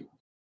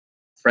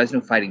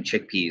 Fresno Fighting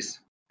Chickpeas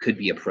could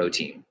be a pro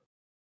team.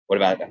 What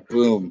about that?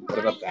 Boom. What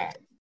about that?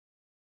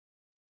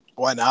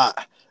 Why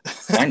not?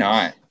 Why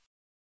not?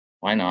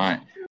 Why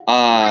not?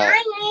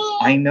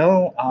 I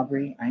know,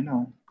 Aubrey. I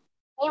know.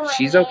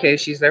 She's okay.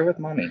 She's there with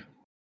mommy.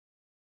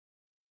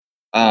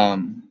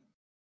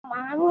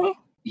 Mommy?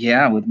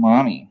 Yeah, with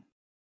mommy.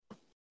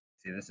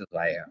 See, this is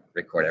why I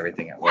record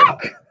everything at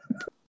work.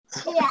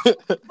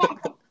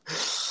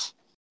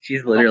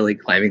 She's literally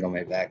climbing on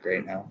my back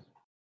right now.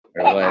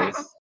 Or was.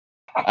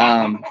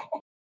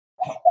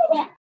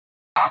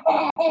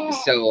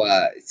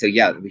 So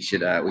yeah, we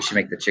should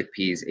make the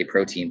chickpeas a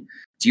protein.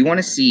 Do you want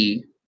to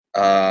see?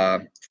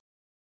 I'll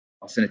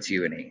send it to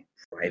you in a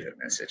private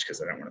message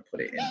because I don't want to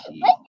put it in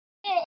the.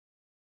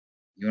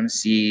 You want to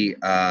see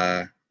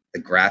the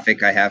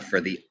graphic I have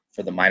for the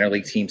minor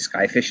league team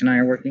Skyfish and I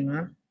are working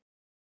on?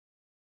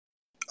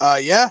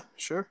 Yeah,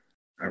 sure.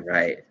 All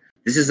right.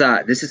 This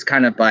is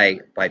kind of by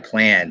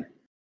plan.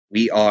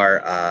 We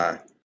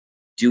are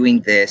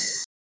doing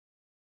this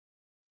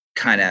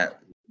kind of.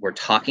 We're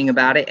talking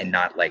about it and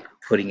not like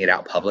putting it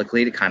out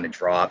publicly to kind of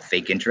draw up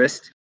fake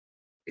interest,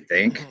 I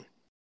think.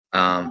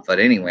 But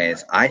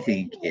anyways, I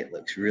think it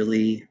looks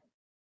really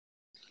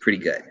pretty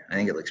good. I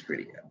think it looks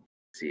pretty good.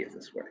 Let's see if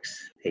this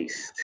works.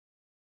 Paste.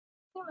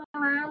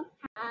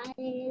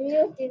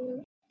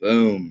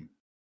 Boom.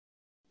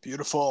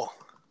 Beautiful.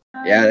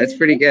 Yeah, that's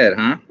pretty good,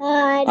 huh?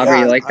 Aubrey,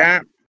 you like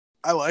that?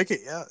 I like it.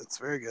 Yeah, it's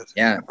very good.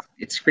 Yeah,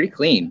 it's pretty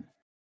clean.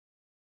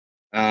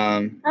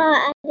 But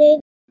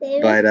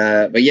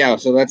yeah,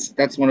 so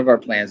that's one of our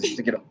plans is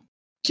to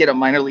get a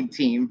minor league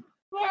team.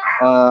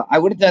 We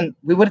would have done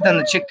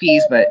the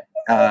chickpeas, but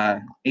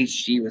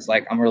HG was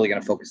like, I'm really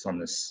gonna focus on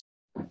this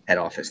head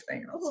office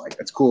thing. I was like,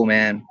 that's cool,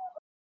 man.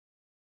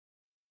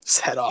 This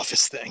head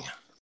office thing.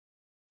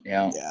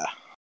 Yeah. Yeah.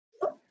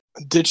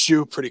 Ditched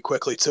you pretty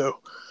quickly too.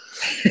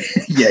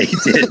 Yeah, he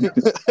did.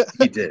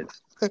 He did.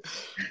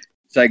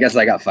 So I guess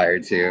I got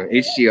fired too.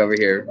 HG over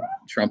here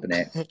trumping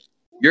it.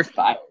 You're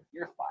fired.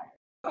 You're fired.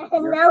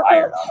 You're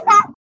fired,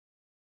 Aubrey.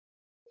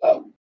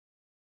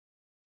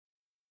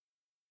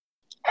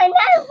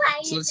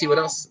 So let's see what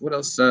else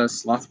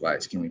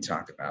sloth-wise can we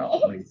talk about?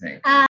 What do you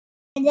think?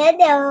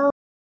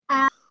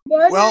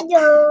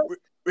 Well,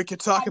 we could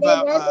talk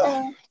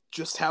about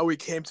just how we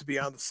came to be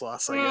on the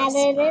sloths, I guess.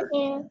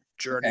 Our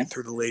journey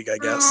through the league, I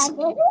guess.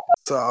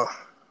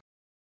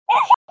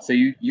 So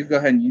you go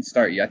ahead and you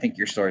start. I think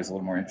your story is a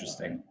little more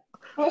interesting.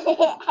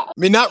 I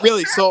mean, not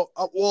really. So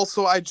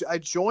I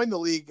joined the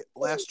league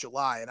last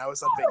July, and I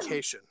was on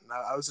vacation.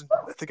 I was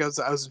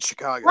in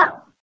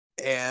Chicago,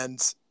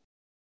 and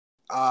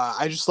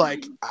I just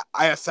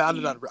I found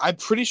it on. I'm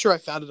pretty sure I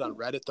found it on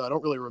Reddit, though I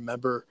don't really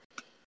remember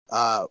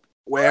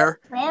where.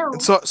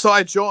 And so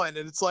I joined,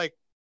 and it's like,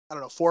 I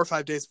don't know, 4 or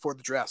 5 days before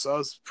the draft, so I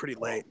was pretty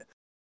late.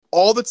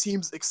 All the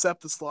teams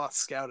except the Sloths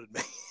scouted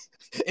me.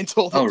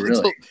 until Oh,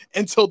 really?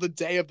 until the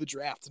day of the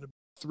draft, and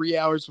 3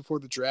 hours before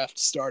the draft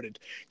started,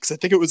 because I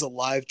think it was a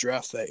live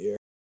draft that year.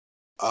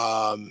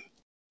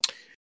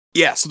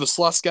 Yeah, so the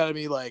Sluts got to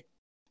me like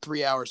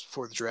 3 hours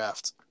before the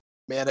draft.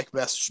 Manic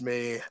messaged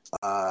me,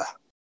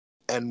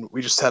 and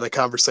we just had a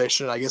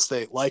conversation. I guess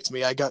they liked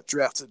me. I got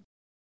drafted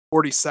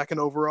 42nd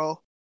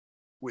overall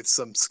with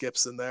some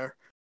skips in there.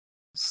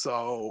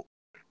 So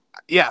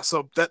yeah,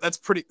 so that's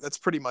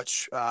pretty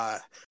much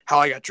how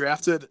I got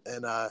drafted.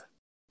 And I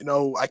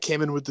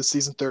came in with the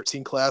season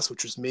 13 class,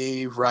 which was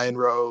me, Ryan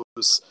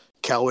Rose,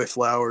 Callaway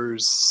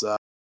Flowers,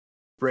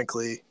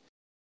 Brinkley,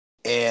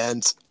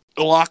 and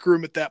the locker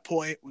room at that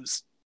point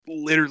was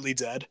literally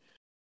dead.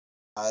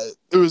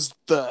 It was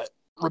the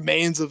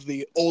remains of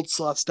the old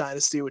Sluts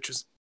dynasty, which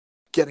was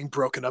getting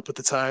broken up at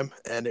the time,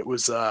 and it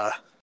was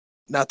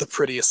not the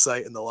prettiest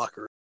sight in the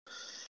locker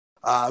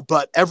room.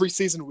 But every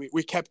season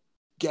we kept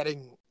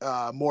getting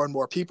more and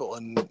more people,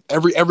 and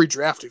every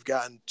draft we've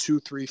gotten 2,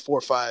 3,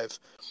 4, 5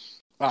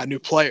 new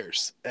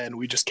players, and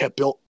we just kept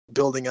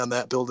building on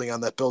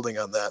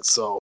that.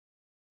 So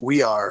we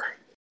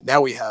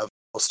have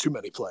almost too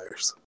many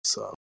players.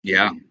 So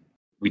Yeah,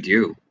 we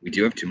do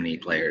have too many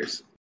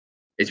players.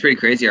 It's pretty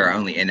crazy. Our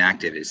only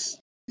inactive is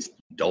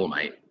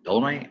Dolomite.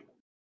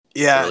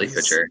 yeah, Relief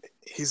pitcher.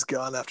 He's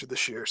gone after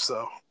this year.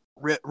 So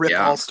rip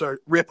Yeah. all-star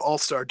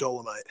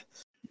Dolomite.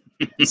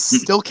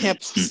 Still can't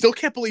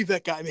believe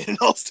that guy made an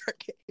all-star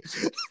game.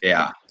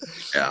 Yeah.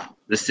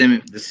 The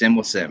sim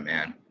will sim,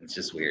 man. It's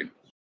just weird.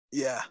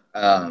 Yeah.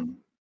 I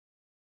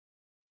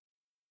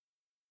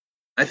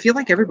feel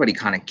like everybody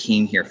kind of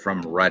came here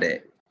from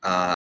Reddit.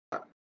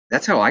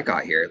 That's how I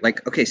got here.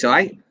 Like, okay, so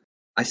I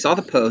saw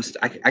the post.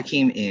 I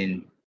came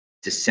in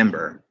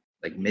December,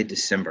 like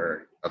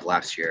mid-December of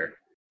last year,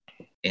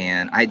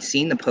 and I'd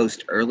seen the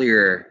post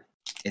earlier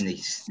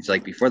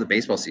like before the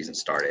baseball season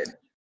started,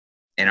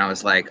 and I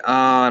was like, oh,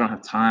 I don't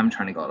have time. I'm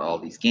trying to go to all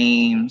these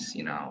games,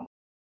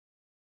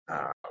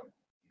 my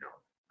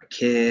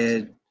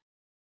kid,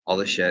 all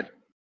this shit.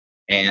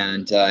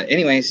 And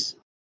anyways,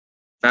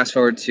 fast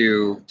forward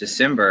to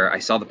December, I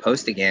saw the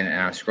post again, and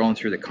I was scrolling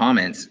through the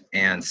comments,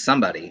 and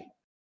somebody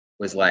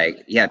was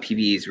like, yeah,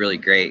 PBE is really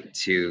great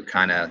to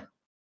kind of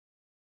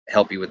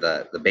help you with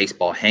the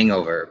baseball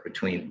hangover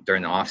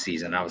during the off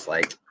season. I was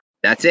like,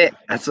 that's it.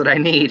 That's what I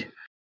need.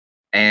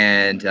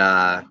 And,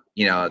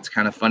 it's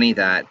kind of funny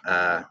that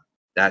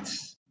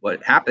that's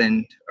what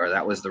happened, or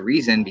that was the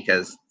reason,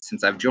 because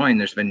since I've joined,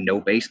 there's been no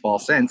baseball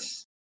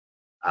since.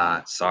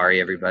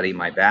 Sorry, everybody.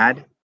 My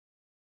bad.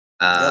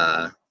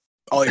 Yep.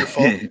 All your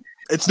fault.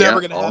 It's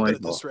never going to happen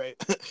at this rate.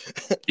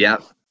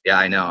 Yep. Yeah,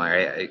 I know.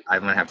 I'm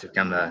going to have to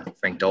become the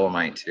Frank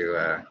Dolomite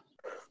to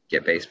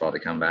get baseball to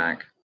come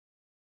back.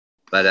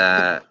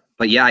 But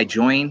yeah, I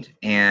joined,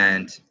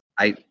 and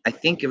I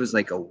think it was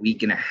like a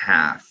week and a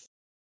half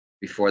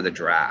before the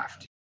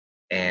draft.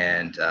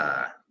 And,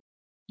 the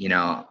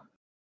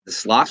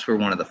Sloths were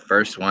one of the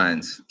first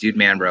ones. Dude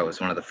Manbro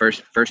was one of the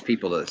first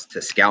people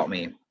to scout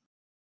me.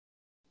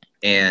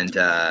 And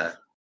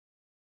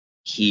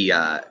he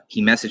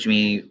messaged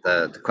me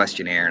the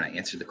questionnaire, and I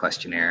answered the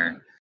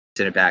questionnaire,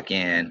 sent it back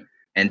in.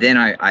 And then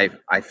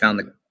I found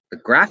the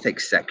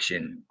graphics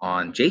section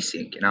on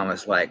JSync, and I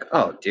was like,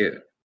 oh,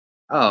 dude,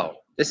 oh,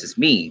 this is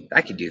me.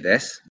 I could do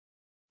this,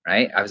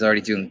 right? I was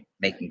already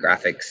making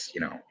graphics,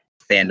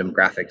 fandom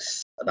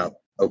graphics about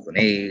Oakland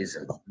A's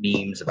and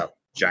memes about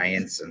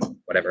Giants and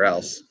whatever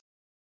else.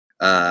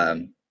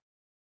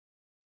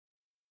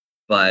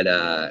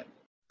 But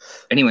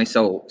anyway,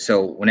 so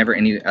whenever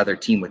any other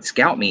team would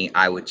scout me,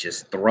 I would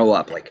just throw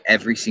up like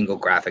every single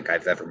graphic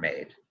I've ever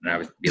made. And I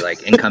would be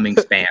like, incoming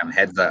spam,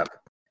 heads up.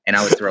 And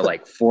I would throw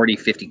like 40,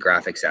 50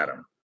 graphics at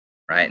them.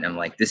 Right. And I'm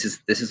like, this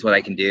is what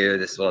I can do.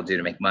 This is what I'll do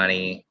to make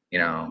money.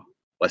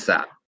 What's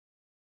up?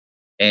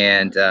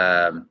 And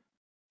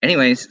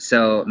anyways,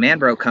 so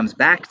Manbro comes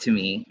back to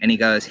me and he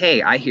goes,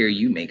 hey, I hear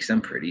you make some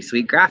pretty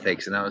sweet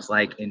graphics. And I was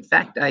like, in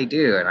fact, I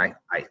do. And I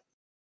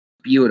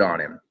spew it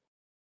on him.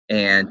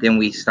 And then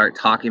we start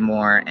talking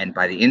more. And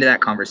by the end of that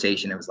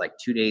conversation, it was like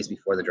 2 days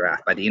before the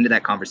draft. By the end of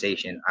that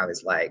conversation, I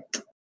was like,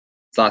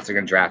 Sloths are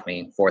going to draft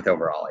me 4th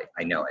overall.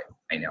 I know it.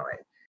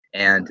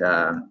 And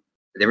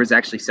there was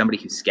actually somebody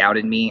who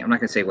scouted me. I'm not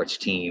going to say which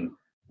team.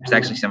 There's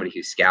actually somebody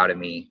who scouted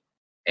me.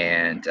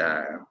 And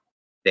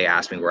they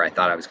asked me where I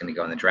thought I was going to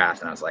go in the draft.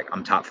 And I was like,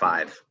 I'm top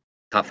five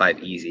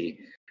easy.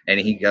 And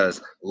he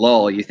goes,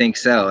 lol, you think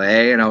so,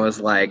 eh? And I was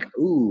like,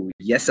 ooh,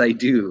 yes, I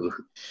do.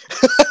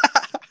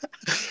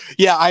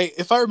 Yeah,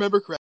 if I remember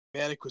correctly,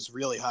 Manic was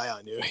really high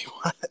on you.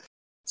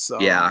 So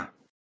yeah,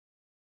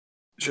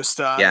 just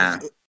yeah.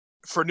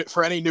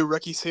 For any new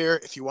rookies here,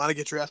 if you want to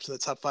get drafted to the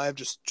top 5,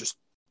 just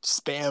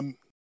spam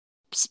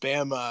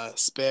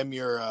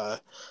your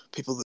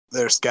people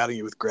that are scouting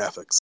you with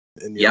graphics.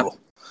 And yep,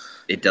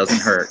 it doesn't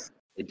hurt.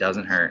 It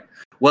doesn't hurt.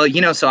 Well,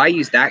 so I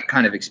use that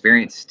kind of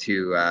experience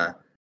to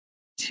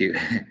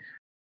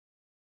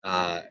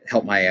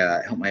help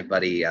my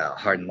buddy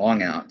Harden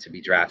Long out to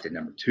be drafted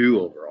number 2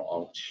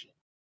 overall. Which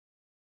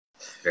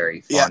very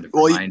fond of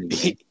reminding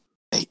me.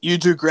 You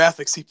do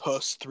graphics. He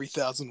posts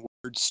 3,000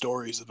 word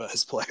stories about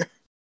his player.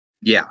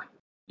 Yeah.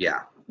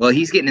 Well,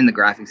 he's getting in the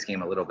graphics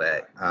game a little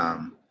bit.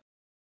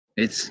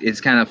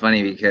 It's kind of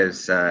funny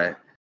because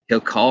he'll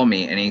call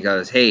me and he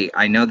goes, "Hey,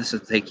 I know this will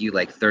take you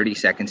like 30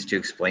 seconds to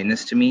explain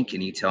this to me.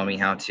 Can you tell me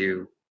how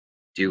to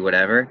do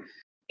whatever?"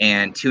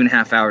 And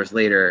 2.5 hours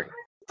later,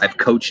 I've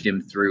coached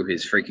him through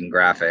his freaking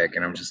graphic,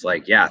 and I'm just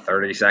like, "Yeah,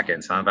 30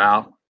 seconds, huh,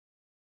 Val?"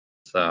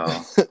 So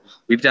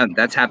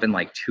that's happened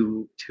like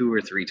two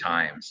or three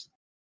times.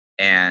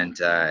 And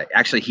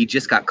actually, he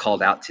just got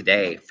called out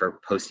today for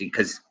posting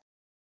because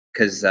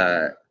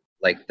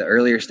like the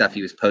earlier stuff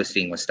he was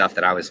posting was stuff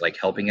that I was like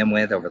helping him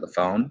with over the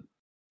phone,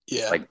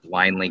 Yeah. like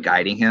blindly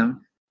guiding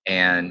him.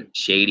 And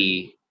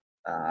Shady,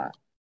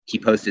 he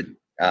posted,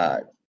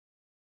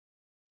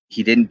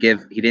 he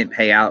didn't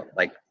pay out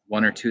like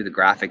one or two of the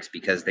graphics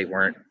because they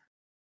weren't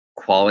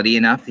quality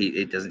enough.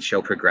 It doesn't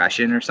show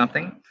progression or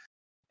something.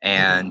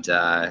 And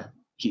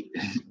he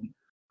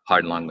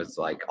Hardlung was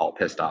like all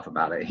pissed off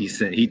about it.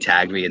 He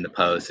tagged me in the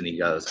post and he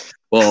goes,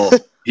 "Well,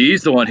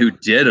 he's the one who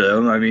did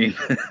them." I mean,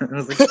 I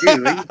was like,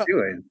 "Dude, what are you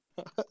doing?"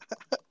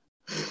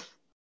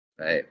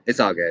 Right, it's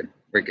all good.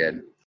 We're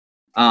good.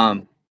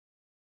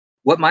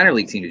 What minor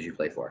league team did you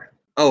play for?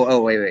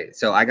 Oh, wait.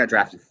 So I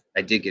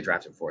did get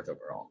drafted 4th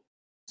overall.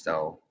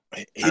 So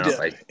He I don't did.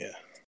 know if I Yeah.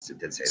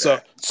 did say So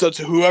that. so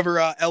to whoever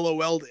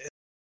LOL'd it,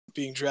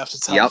 being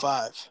drafted top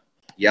 5.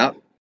 Yep.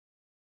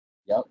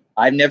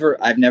 I've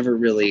never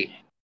really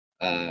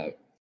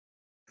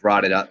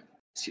brought it up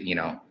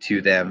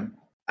to them.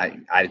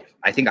 I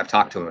think I've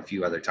talked to them a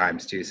few other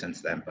times too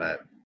since then,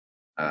 but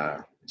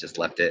just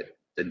left it.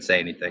 Didn't say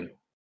anything.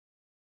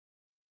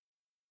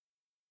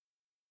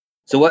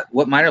 So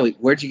what minor league?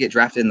 Where'd you get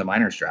drafted in the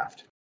minors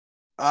draft?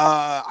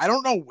 I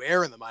don't know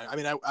where in the minor. I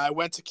mean, I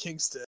went to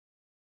Kingston,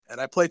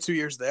 and I played 2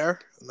 years there,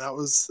 and it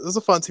was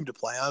a fun team to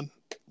play on.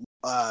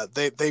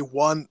 They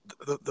won.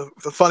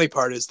 The funny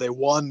part is they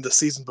won the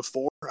season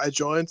before I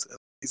joined and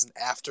the season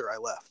after I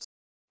left.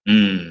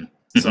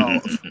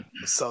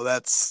 So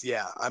that's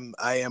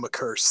I am a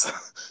curse.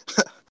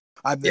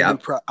 I'm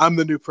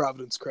the new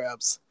Providence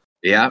Crabs.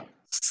 Yeah.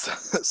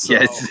 So,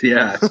 yes.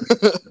 Yeah.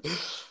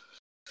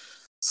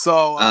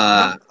 So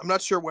I'm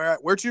not sure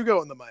where'd you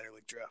go in the minor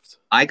league draft?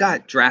 I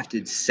got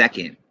drafted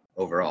 2nd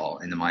overall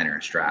in the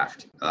minors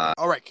draft.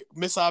 All right,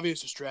 Miss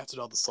Obvious just drafted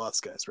all the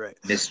sloths guys, right?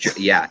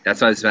 Yeah,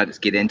 that's what I was about to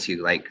get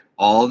into. Like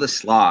all the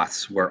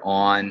sloths were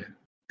on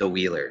the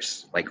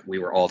Wheelers. Like we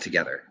were all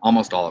together,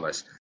 almost all of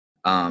us.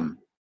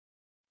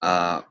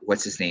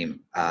 What's his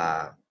name?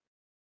 The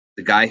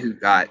guy who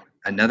got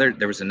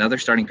there was another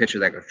starting pitcher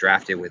that got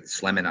drafted with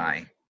Slim and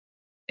I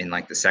in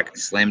like the second,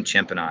 Slim,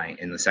 Chimp and I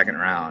in the 2nd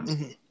round.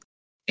 Mm-hmm.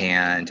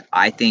 And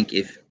I think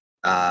if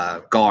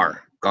Gar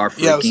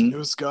freaking, yeah, it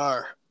was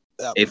Gar.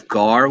 Yep. If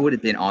Gar would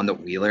have been on the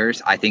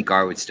Wheelers, I think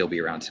Gar would still be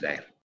around today.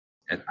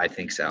 I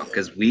think so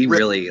because we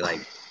really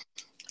like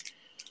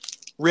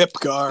Rip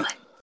Gar.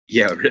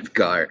 Yeah, Rip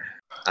Gar.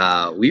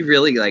 We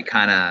really like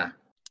kind of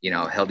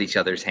held each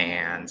other's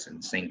hands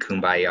and sang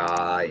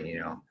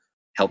Kumbaya.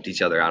 Helped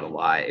each other out a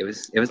lot. It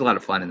was a lot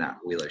of fun in that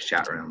Wheelers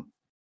chat room.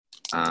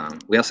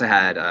 We also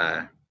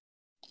had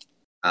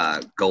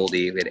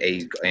Goldie. We had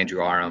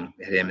Andrew Aram.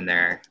 Had him in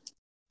there.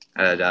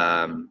 Had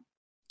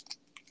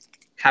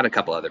a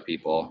couple other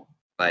people,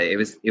 but it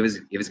was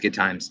good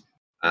times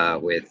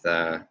with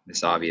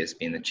Miss Obvious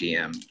being the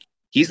GM.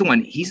 He's the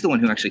one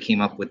who actually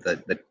came up with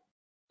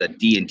the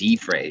D&D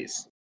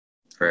phrase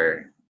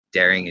for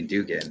Daring and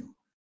Dugan.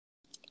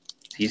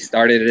 He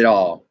started it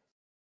all.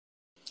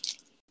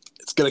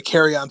 It's gonna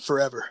carry on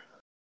forever.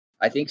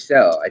 I think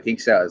so.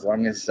 As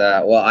long as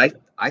I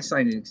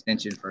signed an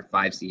extension for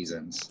 5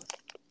 seasons.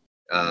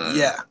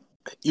 Yeah,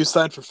 you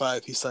signed for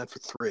 5. He signed for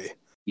 3.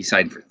 He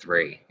signed for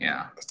 3.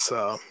 Yeah.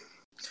 So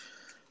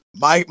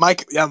my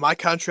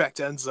contract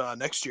ends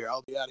next year.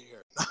 I'll be out of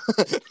here.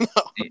 No.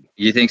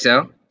 You think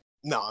so?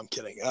 No, I'm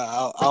kidding.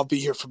 I'll be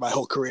here for my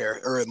whole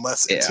career, or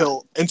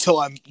until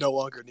I'm no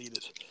longer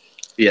needed.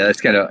 Yeah,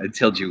 that's kind of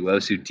until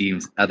Juwosu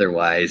deems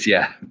otherwise.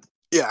 Yeah.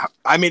 Yeah,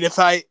 I mean, if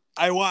I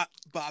want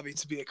Bobby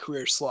to be a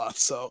career sloth,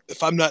 so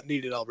if I'm not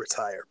needed, I'll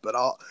retire. But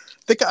I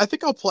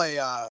think I'll play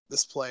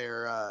this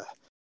player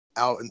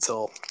out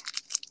until,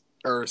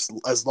 or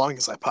as long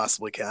as I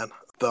possibly can.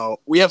 Though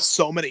we have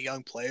so many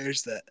young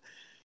players that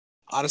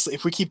honestly,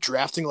 if we keep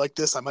drafting like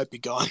this, I might be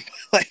gone.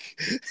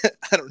 Like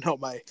I don't know,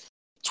 my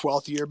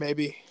 12th year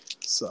maybe.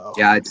 So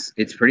yeah,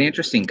 it's pretty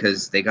interesting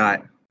because they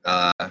got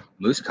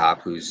Moose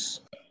Cop,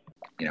 who's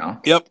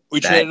Yep, we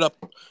traded up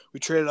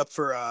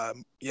for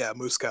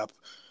Moose Cop,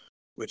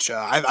 which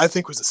I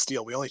think was a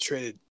steal. We only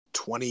traded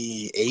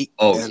 28.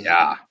 Oh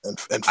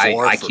and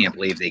 4. I can't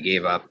believe they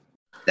gave up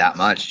that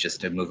much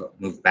just to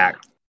move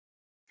back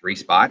 3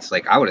 spots.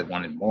 Like I would have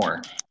wanted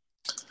more.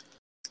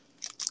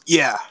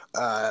 Yeah,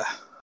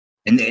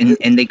 and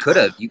they could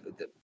have.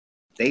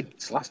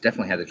 Slots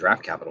definitely had the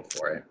draft capital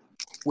for it.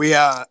 We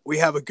have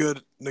a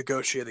good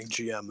negotiating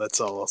GM.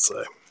 That's all I'll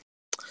say.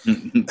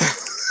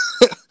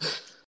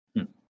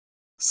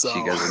 So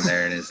she goes in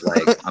there and is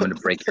like, "I'm going to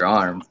break your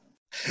arm."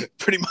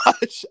 Pretty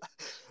much.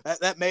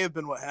 That may have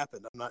been what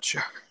happened. I'm not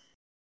sure.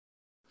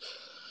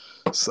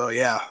 So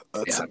yeah,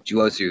 that's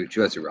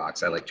Juosu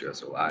rocks. I like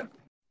Juosu a lot.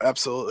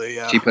 absolutely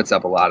She puts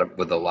up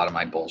with a lot of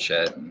my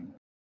bullshit. And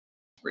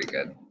pretty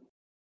good.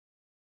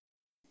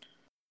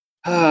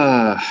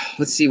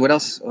 Let's see what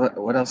else.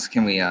 What else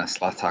can we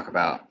sloth talk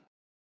about?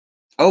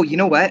 Oh, you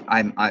know what?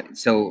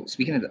 So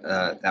speaking of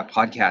that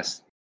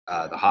podcast,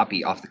 the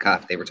Hoppy Off the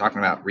Cuff, they were talking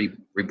about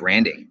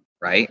rebranding,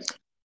 right?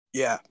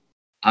 Yeah.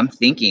 I'm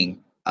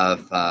thinking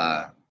of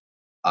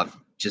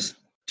just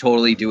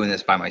totally doing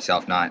this by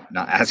myself, not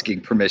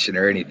asking permission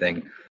or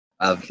anything,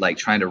 of like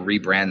trying to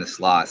rebrand the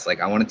sloths. Like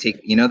I want to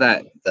take,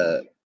 that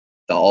the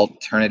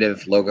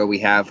alternative logo we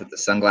have with the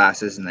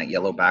sunglasses and that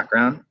yellow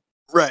background.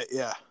 Right.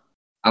 Yeah.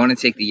 I want to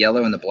take the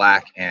yellow and the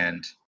black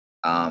and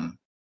I'm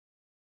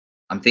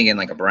thinking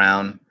like a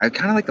brown. I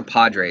kind of like the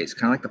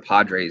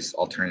Padres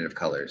alternative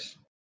colors.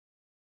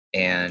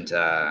 And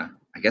I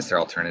guess they're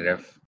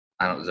alternative.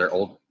 I don't know, they're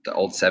the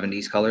old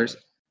 70s colors.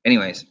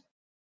 Anyways,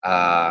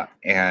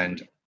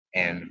 and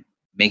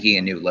making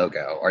a new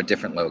logo or a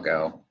different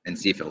logo and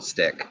see if it'll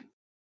stick.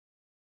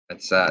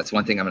 That's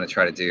one thing I'm going to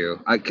try to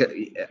do.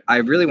 I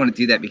really want to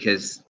do that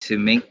because to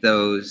make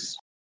those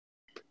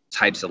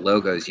types of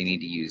logos, you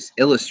need to use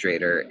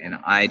Illustrator, and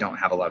I don't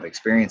have a lot of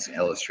experience in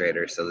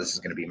Illustrator, so this is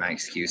going to be my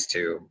excuse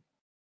to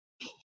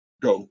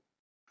go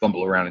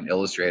fumble around in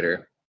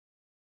Illustrator.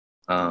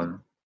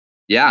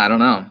 Yeah, I don't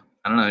know.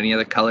 Any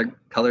other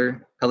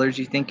colors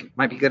you think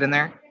might be good in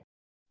there?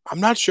 I'm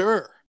not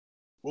sure.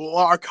 Well,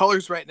 our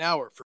colors right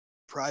now are for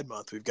Pride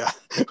Month. We've got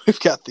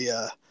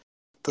the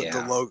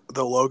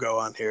logo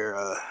on here.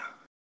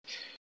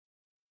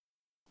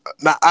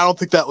 I don't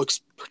think that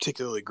looks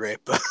particularly great,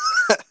 but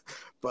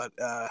but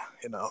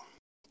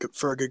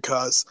for a good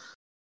cause,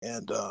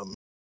 and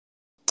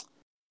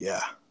yeah.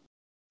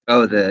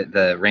 Oh,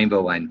 the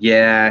rainbow one.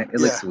 Yeah,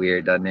 it looks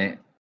weird, doesn't it?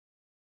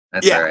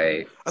 That's all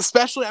right.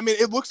 Especially, I mean,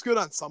 it looks good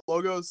on some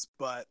logos,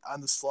 but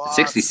on the sloths.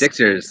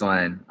 66ers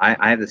one.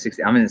 I have the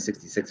 60. I'm in the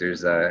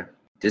 66ers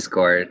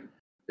Discord.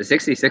 The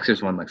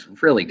 66ers one looks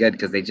really good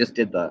because they just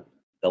did the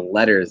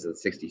letters of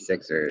the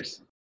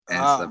 66ers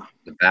and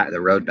it's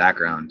the road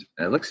background.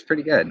 It looks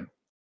pretty good.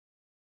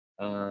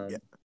 Yeah.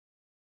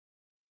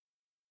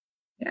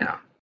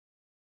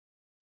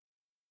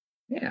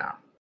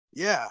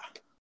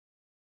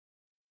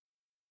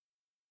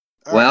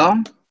 Well,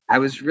 right. I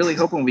was really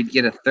hoping we'd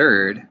get a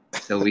third,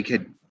 so we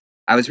could.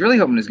 I was really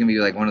hoping it was gonna be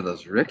like one of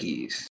those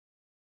rookies,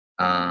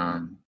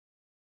 bend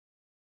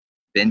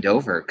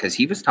over, because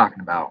he was talking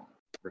about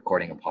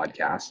recording a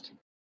podcast,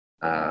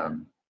 a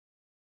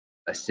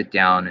sit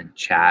down and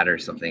chat or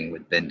something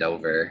with Bend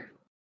Over,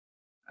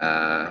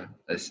 a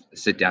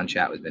sit down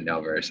chat with Bend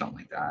Over or something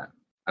like that.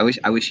 I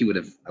wish he would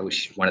have. I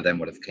wish one of them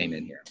would have came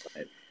in here,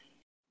 but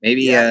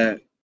maybe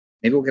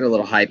we'll get a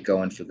little hype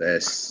going for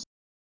this.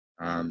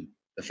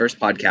 The first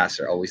podcasts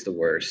are always the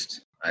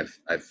worst. I've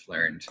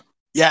learned.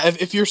 Yeah,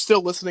 if you're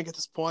still listening at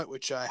this point,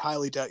 which I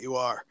highly doubt you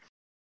are,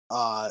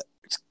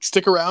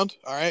 stick around.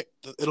 All right,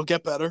 it'll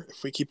get better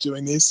if we keep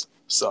doing these.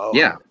 So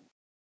yeah,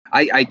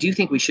 I do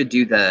think we should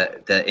do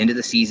the end of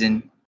the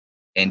season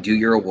and do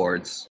your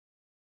awards.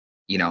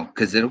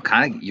 Because you'll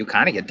kind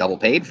of get double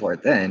paid for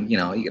it. Then you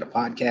get a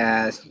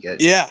podcast, you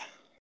get a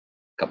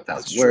couple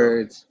thousand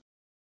words.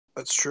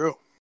 That's true.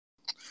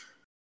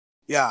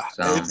 Yeah,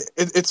 so,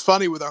 it's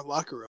funny with our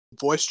locker room.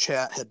 Voice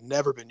chat had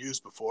never been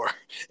used before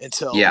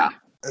until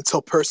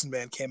Person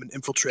Man came and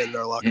infiltrated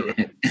our locker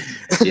room.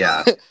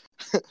 Yeah,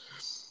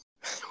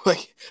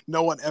 like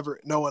no one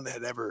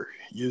had ever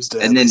used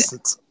it. And then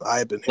since I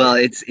had been here. Well,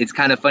 it's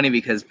kind of funny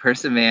because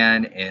Person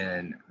Man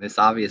and Miss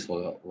Obvious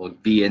will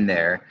be in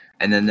there,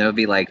 and then there'll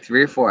be like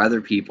 3 or 4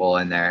 other people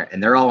in there,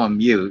 and they're all on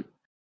mute.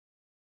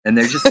 And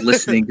they're just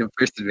listening to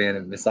Person Man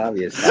and Miss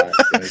Obvious talk.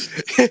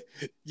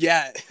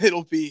 Yeah,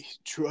 it'll be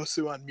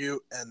Juosu on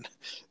mute, and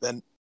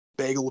then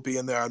Bagel will be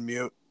in there on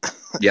mute.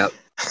 Yep.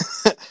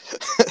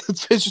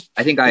 It's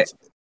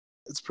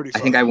pretty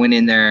funny. I think I went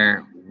in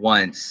there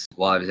once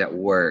while I was at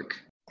work,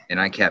 and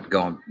I kept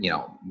going,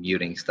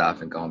 muting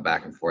stuff and going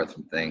back and forth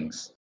from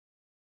things.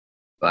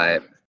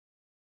 But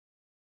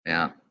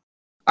yeah.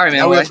 All right,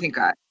 man. Well, I think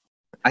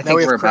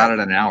we're about at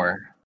an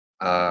hour.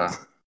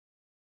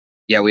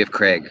 Yeah, we have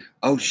Craig.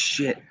 Oh,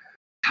 shit.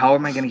 How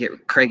am I going to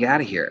get Craig out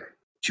of here?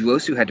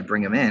 Juosu had to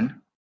bring him in.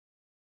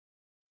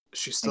 Is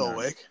she still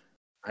awake?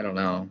 I don't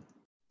know.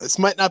 This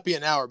might not be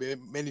an hour. We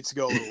may need to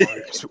go a little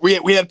longer.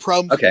 we had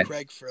problems with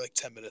Craig for like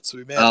 10 minutes. So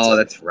we may have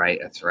That's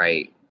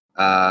right.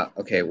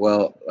 Okay,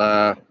 well,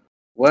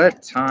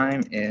 what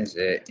time is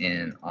it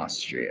in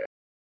Austria?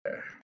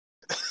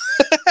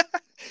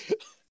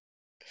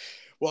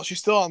 Well, she's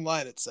still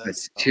online, it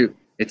says.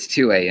 It's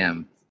 2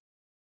 a.m.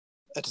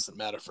 That doesn't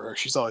matter for her.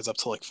 She's always up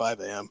till like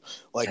 5 a.m.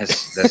 Like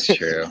that's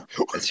true.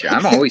 That's true.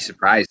 I'm always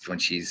surprised when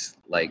she's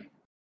like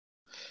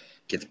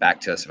gets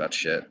back to us about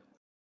shit,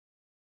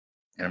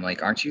 and I'm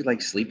like, "Aren't you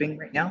like sleeping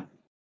right now?"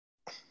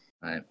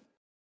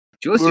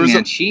 Juosu,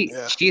 man, she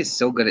is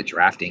so good at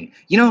drafting.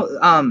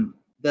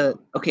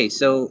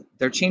 so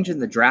they're changing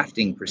the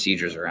drafting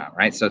procedures around,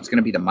 right? So it's going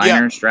to be the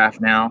minors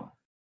draft now.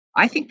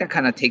 I think that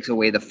kind of takes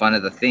away the fun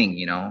of the thing,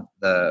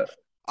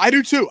 I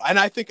do too, and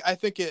I think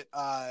it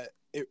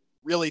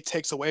really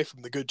takes away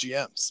from the good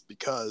GMs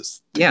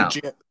because the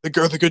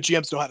good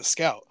GMs know how to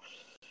scout,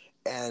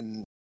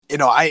 and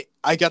I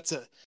got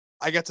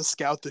to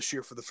scout this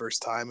year for the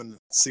first time and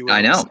see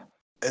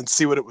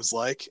what it was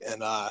like,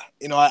 and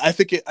I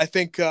think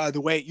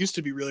the way it used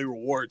to be really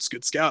rewards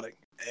good scouting,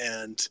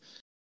 and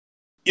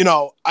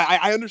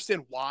I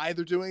understand why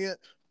they're doing it,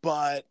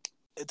 but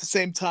at the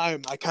same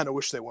time I kind of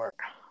wish they weren't.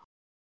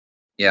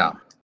 Yeah.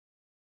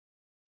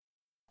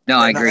 No,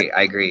 I agree.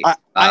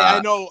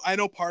 I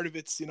know part of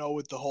it's,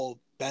 with the whole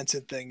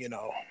Benson thing,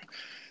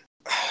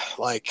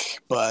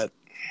 but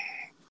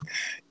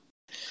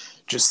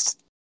just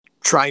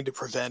trying to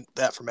prevent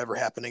that from ever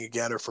happening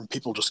again or from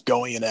people just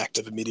going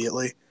inactive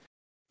immediately.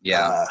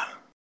 Yeah.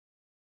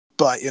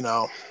 But,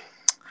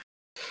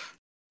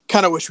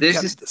 kind of wish we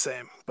kept it the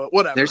same, but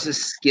whatever. There's a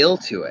skill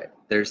to it.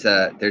 There's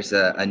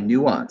a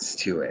nuance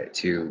to it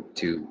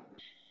to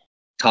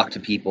talk to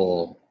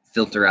people,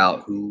 filter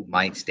out who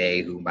might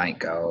stay, who might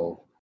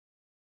go.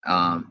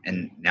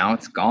 And now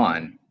it's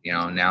gone.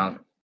 Now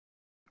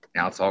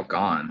it's all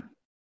gone.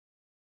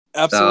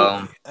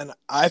 Absolutely. So, and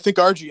I think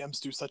our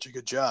GMs do such a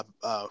good job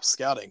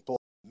scouting. Both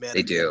Manic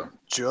they do. And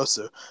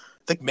Joseph.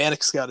 I think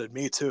Manic scouted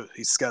me too.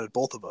 He scouted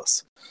both of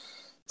us.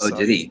 Oh, so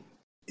did he?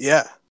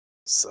 Yeah.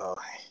 So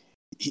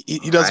he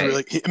does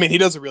he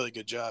does a really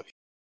good job.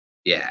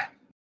 Yeah.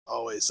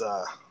 Always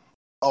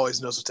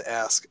knows what to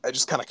ask. I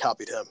just kind of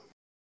copied him.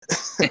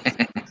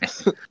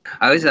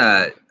 I was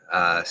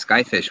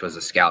Skyfish was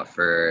a scout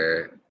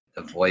for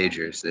the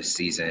Voyagers this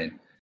season,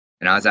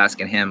 and I was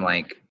asking him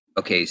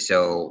okay,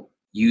 so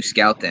you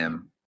scout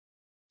them,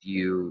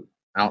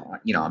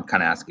 I'm kind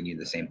of asking you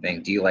the same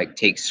thing. Do you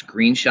take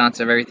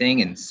screenshots of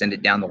everything and send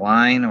it down the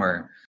line,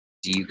 or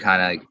do you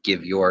kind of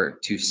give your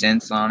 2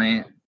 cents on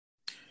it?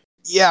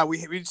 Yeah, we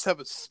just have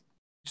a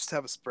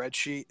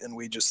spreadsheet, and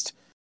we just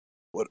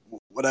what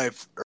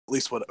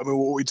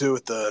we do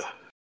at the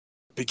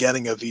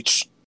beginning of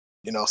each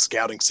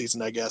scouting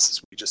season, I guess,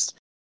 is we just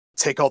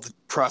take all the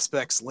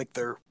prospects, link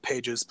their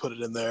pages, put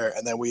it in there,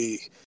 and then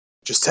we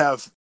just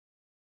have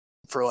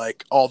for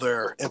all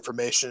their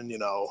information,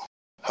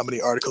 how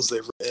many articles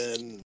they've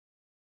written,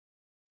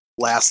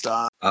 last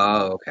on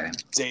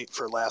date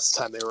for last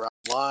time they were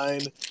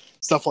online,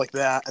 stuff like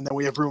that, and then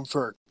we have room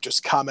for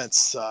just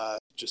comments,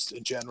 just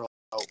in general,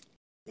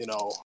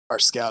 our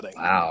scouting.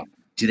 Wow.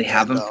 Do they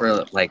have them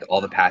for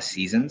all the past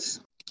seasons?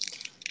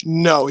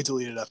 No, we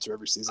deleted it after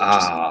every season.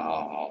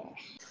 Oh.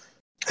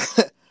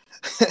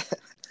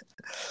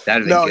 That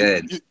would be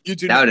good. You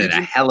do. That would have been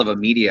a hell of a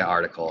media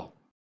article.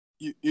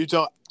 You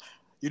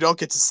don't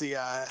get to see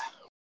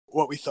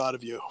what we thought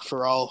of you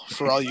for all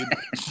you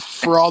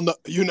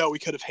we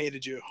could have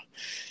hated you.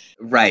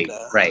 Right,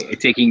 right.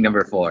 Taking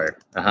number 4.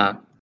 I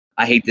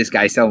hate this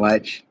guy so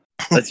much.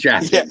 Let's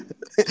draft him.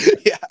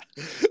 Yeah.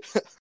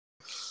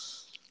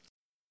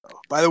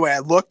 By the way, I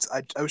looked.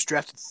 I was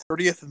drafted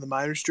 30th in the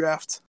minors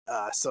draft,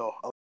 so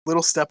a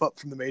little step up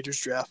from the majors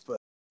draft, but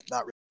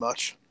not really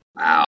much.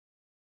 Wow.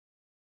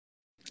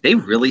 They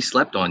really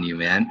slept on you,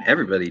 man.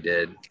 Everybody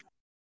did.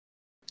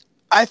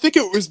 I think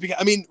it was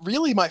because,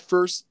 really my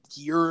first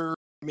year,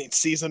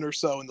 season or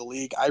so in the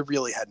league, I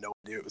really had no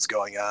idea what was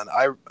going on.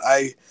 I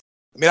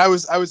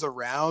was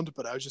around,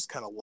 but I was just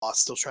kind of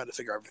lost, still trying to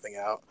figure everything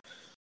out.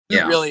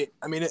 Yeah. Really,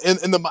 in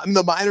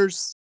the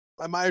minors,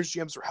 my minors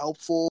GMs were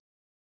helpful.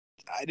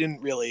 I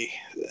didn't really.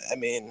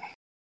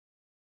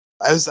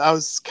 I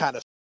was kind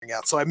of figuring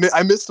out. So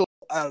I missed out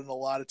on a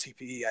lot of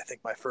TPE. I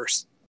think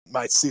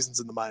my seasons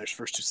in the minors,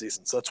 first 2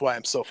 seasons. So that's why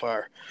I'm so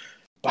far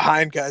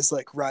behind guys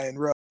like Ryan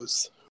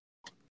Rose.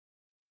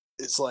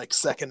 Is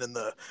second in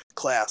the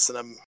class, and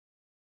I'm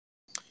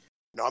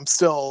 80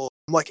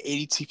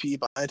 TPE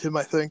behind him,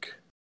 I think.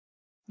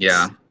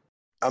 Yeah.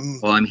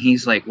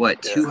 He's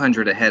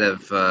 200 ahead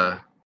of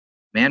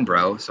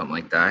Manbro, something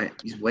like that.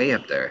 He's way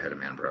up there ahead of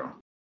Manbro.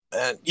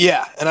 And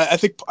yeah, and I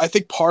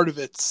think part of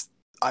it's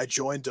I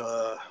joined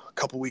a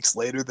couple weeks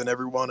later than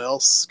everyone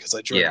else because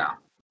I joined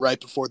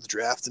right before the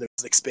draft, and it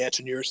was an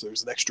expansion year, so there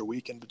was an extra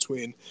week in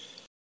between.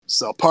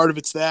 So part of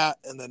it's that,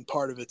 and then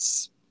part of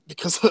it's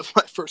because of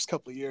my first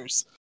couple of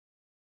years,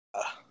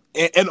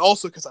 and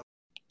also because I'm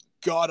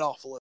god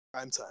awful at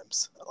prime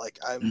times.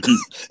 I'm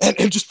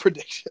and just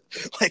prediction.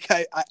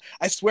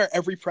 I swear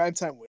every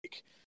primetime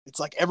week,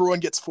 it's everyone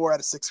gets 4 out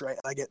of 6 right,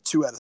 and I get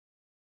 2 out of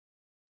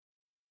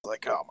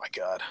 6. Oh my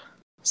god.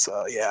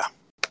 So yeah,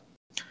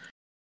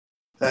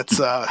 that's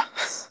I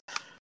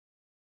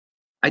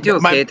do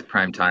okay at the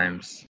prime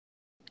times.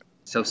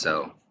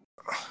 So.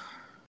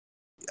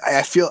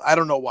 I feel I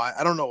don't know why.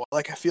 I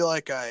feel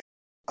like I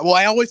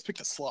always pick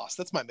the sloths.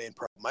 That's my main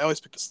problem. I always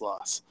pick the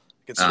sloths.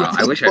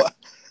 I wish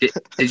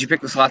did you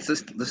pick the sloths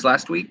this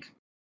last week?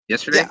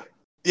 Yesterday?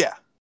 Yeah.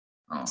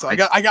 Oh, so I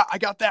got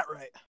that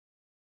right.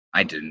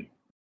 I didn't.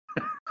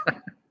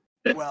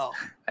 Well,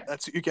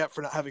 that's what you get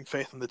for not having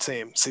faith in the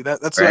team. See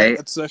that's right?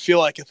 That's what I feel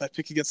like if I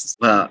pick against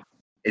the. Well,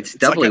 It's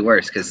It's doubly like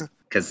worse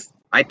because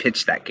I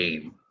pitched that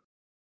game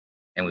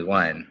and we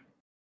won,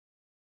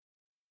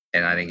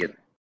 and I didn't get,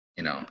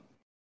 you know,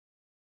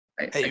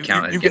 Hey, I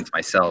counted against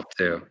myself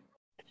too.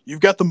 you've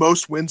got the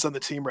most wins on the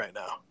team right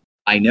now.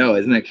 I know,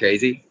 isn't that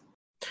crazy?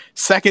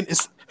 Second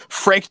is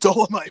Frank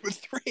Dolomite with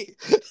 3.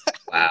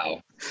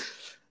 Wow.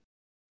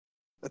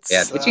 That's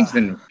Yeah, pitching's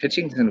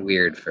been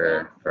weird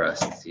for us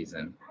this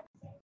season.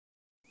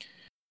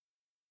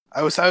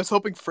 I was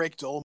hoping Frank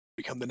Dolomite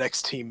would become the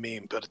next team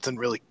meme, but it didn't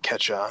really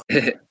catch on.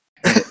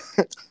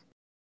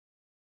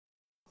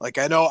 Like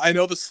I know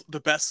the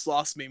best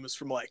Sloss meme was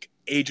from like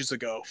ages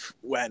ago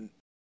when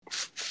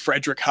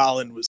Frederick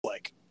Holland was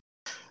like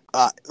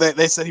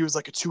they said he was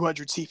like a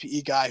 200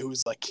 TPE guy who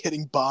was like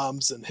hitting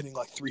bombs and hitting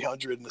like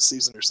 300 in a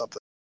season or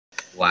something.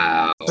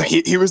 Wow. So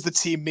he was the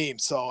team meme.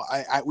 So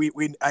I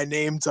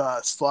named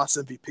Sloss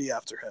MVP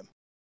after him.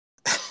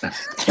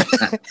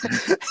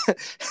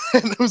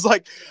 And it was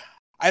like,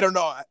 I don't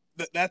know.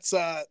 That's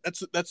the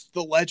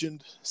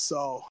legend.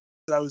 So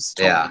I was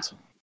told. Yeah.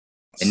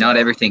 And not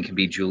everything can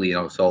be Julian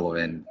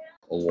O'Sullivan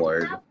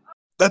Award.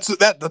 That's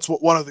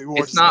what one of the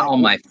awards. It's not all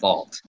my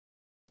fault.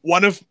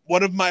 One of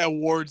my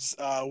awards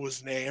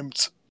was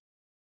named.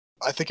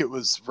 I think it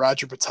was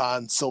Roger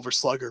Baton Silver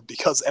Slugger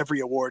because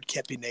every award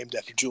can't be named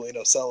after Julian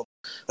O'Sullivan.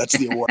 That's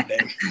the award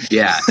name.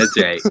 Yeah, that's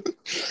right.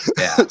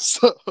 Yeah.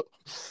 So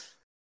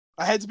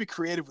I had to be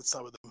creative with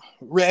some of them.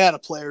 Ran out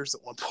of players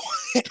at one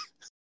point.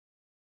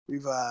 We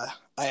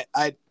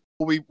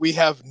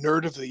have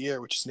Nerd of the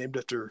Year, which is named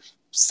after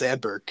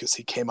Sandberg because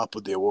he came up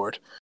with the award.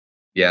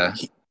 Yeah.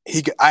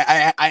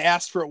 I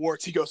asked for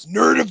awards. He goes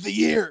Nerd of the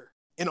Year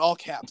in all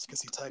caps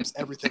because he types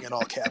everything in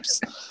all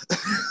caps.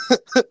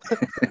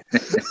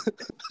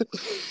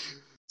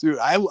 Dude,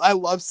 I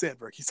love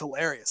Sandberg. He's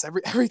hilarious.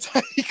 Every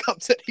time he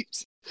comes in, he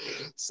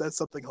says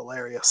something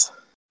hilarious.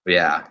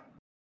 Yeah.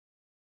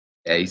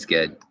 Yeah, he's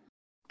good.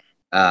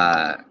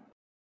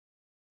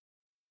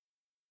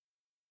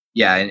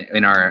 Yeah,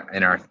 in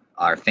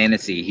our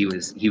fantasy, he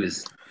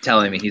was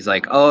telling me, he's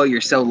like, "Oh,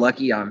 you're so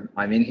lucky. I'm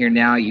in here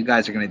now. You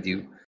guys are gonna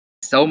do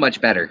so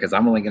much better because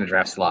I'm only gonna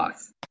draft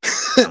slots."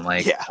 I'm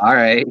like, Yeah. All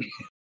right,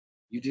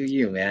 you do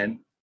you, man.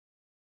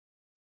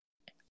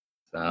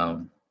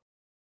 So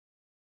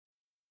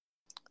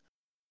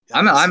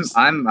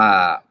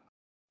I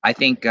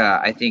think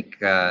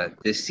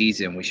this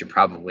season we should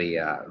probably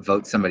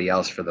vote somebody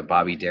else for the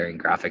Bobby Daring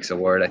Graphics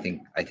Award. I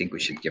think we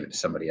should give it to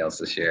somebody else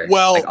this year.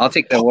 Well, like, I'll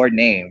take the award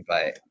name,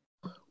 but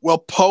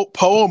Poe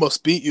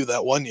almost beat you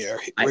that one year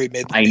where he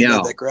made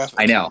that graphic.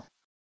 I know.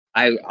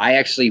 I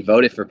actually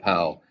voted for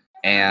Poe,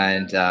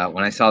 and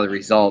when I saw the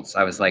results,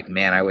 I was like,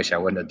 man, I wish I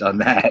wouldn't have done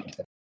that.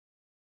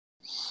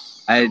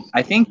 I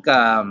think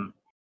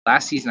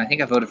last season I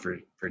think I voted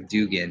for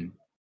Dugan.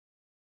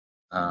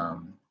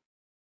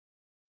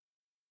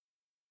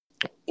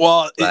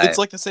 Well, it's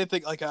like the same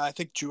thing. Like I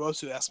think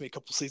Juosu asked me a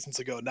couple seasons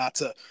ago not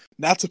to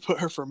put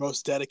her for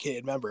most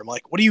dedicated member. I'm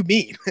like, what do you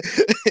mean?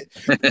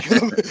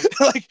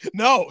 Like,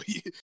 no,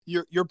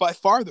 you're by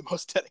far the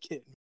most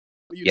dedicated.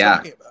 What are you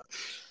talking about?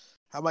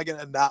 How am I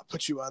gonna not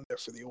put you on there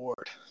for the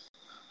award?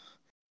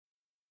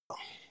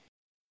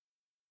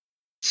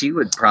 She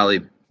would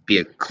probably be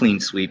a clean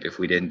sweep if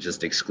we didn't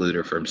just exclude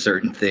her from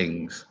certain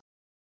things.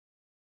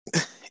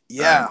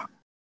 Yeah.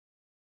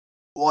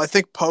 Well, I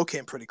think Poe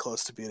came pretty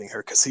close to beating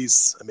her because he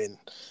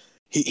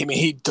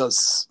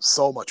does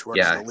so much work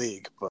for the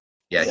league. But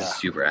he's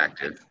super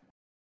active.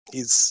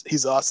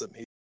 He's awesome.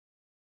 He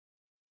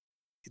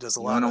does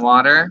a lot. Want a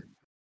water?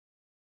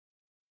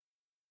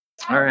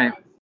 All right,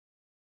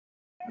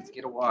 let's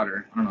get a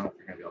water. I don't know if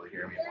you're gonna be able to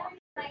hear me.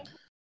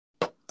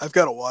 I've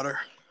got a water.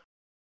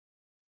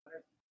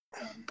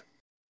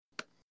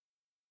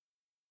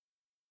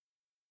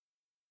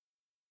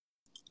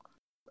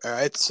 All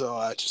right,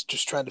 so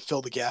just trying to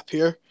fill the gap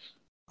here.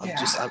 I'm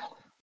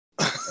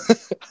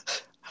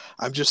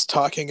just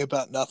talking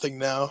about nothing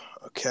now.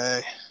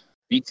 Okay.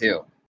 Me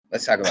too.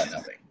 Let's talk about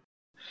nothing.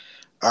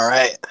 All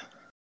right.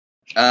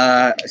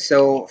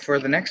 So for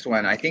the next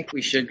one, I think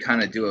we should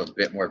kind of do a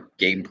bit more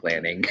game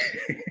planning.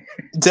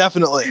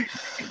 Definitely.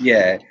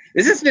 Yeah,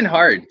 this has been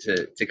hard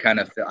to kind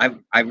of feel.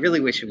 I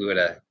really wish we would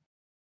have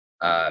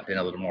been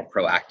a little more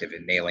proactive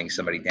in nailing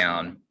somebody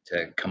down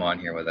to come on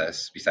here with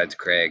us besides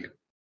Craig.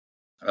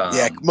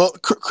 Well,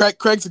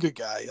 Craig's a good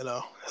guy, you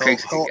know.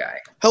 Craig's a good guy.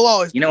 He'll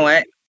always. You know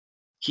what?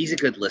 He's a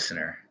good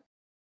listener.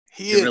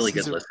 He's a really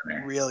good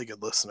listener. Really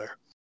good listener.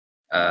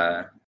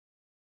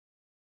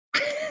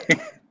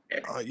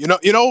 You know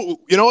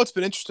what's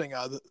been interesting?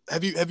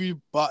 Have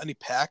you bought any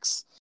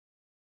packs?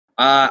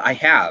 I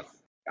have.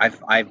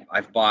 I've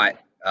bought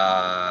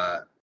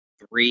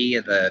 3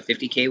 of the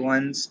 50K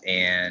ones,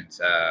 and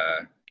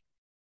I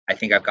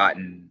think I've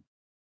gotten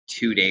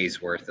 2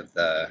 days worth of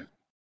the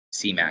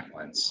CMAC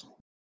ones.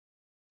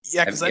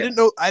 Yeah, because I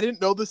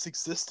didn't know this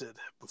existed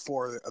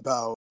before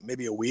about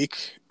maybe a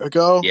week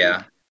ago.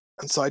 Yeah,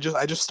 and so I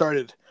just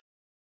started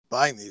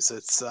buying these.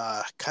 It's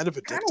kind of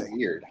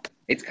addicting.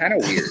 It's kind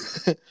of weird.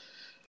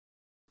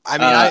 I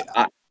mean,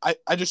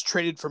 I just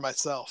traded for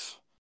myself.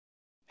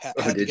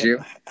 Oh, Had to did get.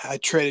 you? I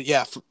traded.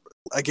 Yeah,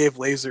 I gave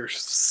Laser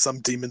some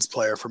Demons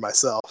player for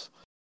myself.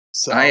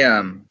 So I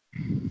I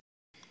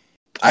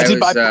I did.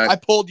 was I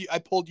pulled you. I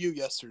pulled you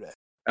yesterday.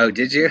 oh,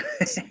 did you? I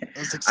was I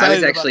was excited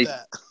about actually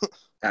that.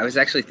 I was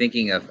actually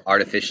thinking of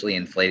artificially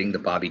inflating the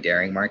Bobby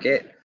Daring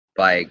market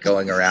by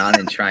going around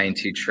and trying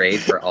to trade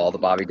for all the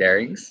Bobby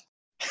Darings.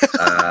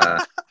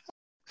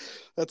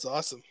 That's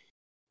awesome.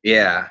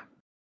 Yeah.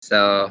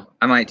 So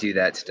I might do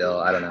that still.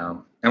 I don't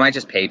know. I might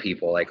just pay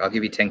people. Like I'll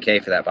give you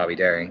 10K for that Bobby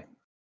Daring.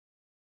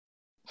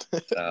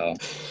 So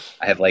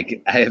I have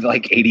like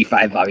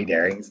 85 Bobby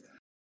Darings.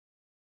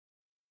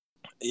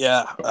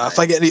 Yeah. Nice.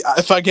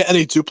 If I get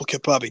any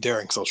duplicate Bobby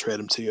Darings, I'll trade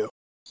them to you.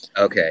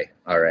 Okay.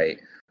 All right.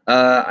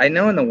 I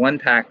know in the one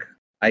pack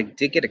I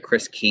did get a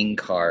Chris King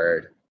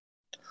card.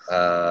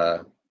 I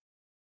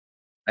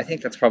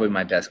think that's probably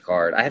my best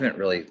card. I haven't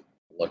really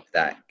looked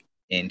that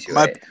into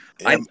My it.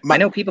 yeah, I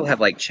know people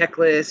have like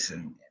checklists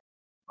and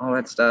all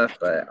that stuff,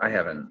 but I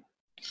haven't.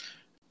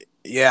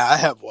 yeah, I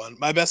have one.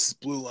 My best is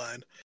Blue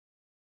Line.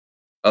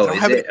 I Oh, don't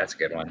is have any. it? That's a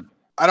good one.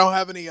 I don't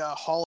have any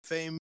Hall of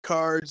Fame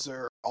cards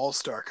or All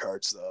Star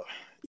cards though.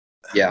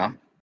 Yeah.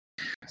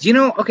 You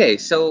know, okay,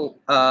 so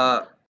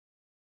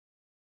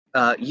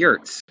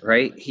Yurts,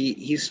 right?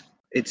 He's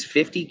it's Oh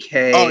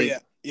 50K yeah,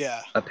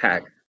 yeah. a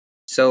pack.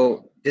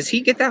 So does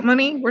he get that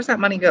money? Where's that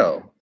money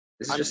go?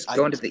 Is it I'm just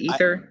going to the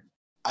ether?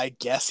 I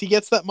guess he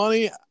gets that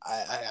money.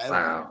 I don't.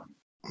 Wow.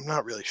 I'm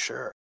not really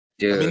sure.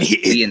 I mean, Dude,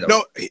 we in the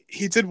no,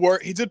 he did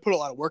work. He did put a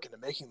lot of work into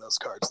making those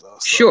cards though.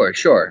 So.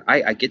 Sure.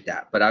 I get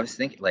that. But I was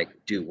thinking like,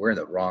 dude, we're in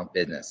the wrong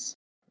business.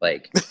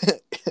 Like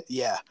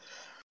Yeah.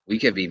 I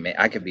could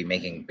be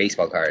making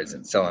baseball cards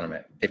and selling them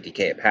at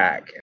 50K a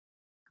pack.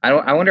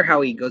 I wonder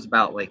how he goes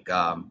about like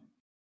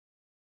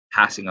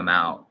passing them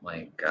out.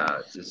 Like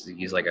does he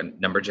use like a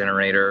number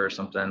generator or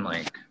something?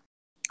 Like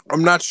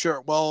I'm not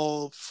sure.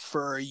 Well,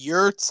 for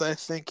Yurts, I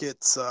think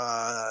it's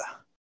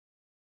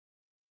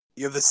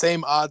you have the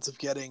same odds of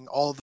getting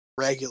all the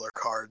regular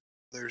cards.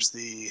 There's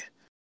the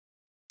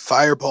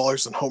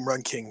Fireballers and Home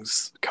Run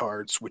Kings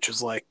cards, which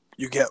is like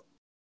you get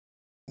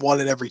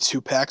one in every 2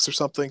 packs or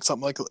something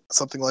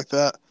like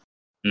that.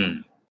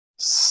 hmm.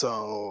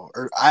 So,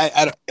 or I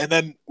don't, and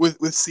then with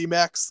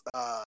CMAX,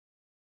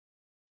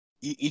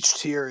 each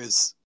tier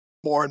is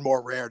more and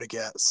more rare to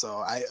get. So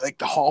I like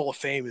the Hall of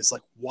Fame is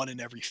like one in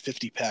every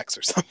 50 packs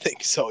or something.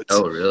 So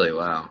Oh really?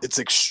 Wow. it's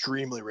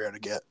extremely rare to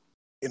get,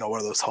 one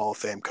of those Hall of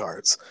Fame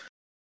cards.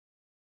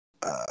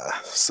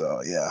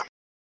 So yeah.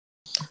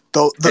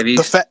 Though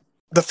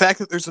the fact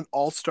that there's an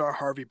All-Star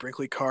Harvey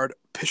Brinkley card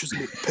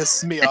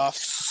pisses me off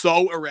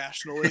so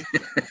irrationally.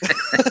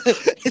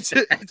 It's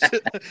just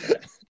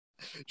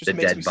The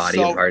makes dead me body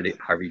so of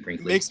Harvey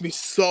Brinkley. makes me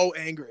so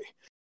angry.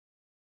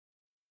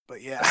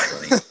 But yeah.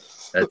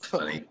 That's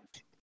funny.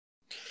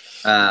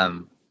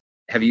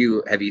 Have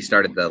you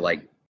started the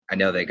like? I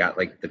know they got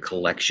like the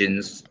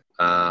collections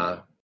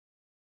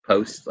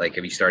post. Like,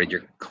 have you started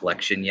your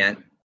collection yet?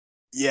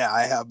 Yeah,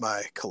 I have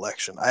my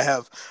collection.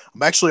 I'm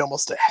actually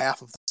almost at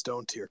half of the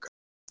Stone tier.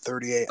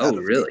 38 Oh, out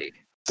of really?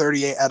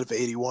 38 out of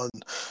 81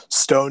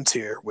 Stone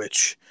tier,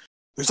 which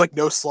there's like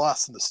no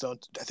sloths in the Stone.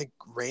 I think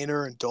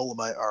Rainer and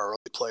Dolomite are only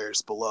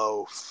players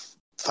below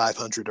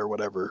 500 or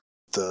whatever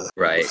the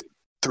Right.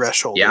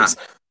 threshold Yeah. is.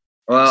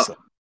 Well, So,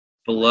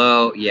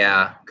 below,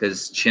 yeah,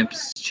 because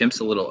Chimp's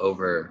a little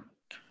over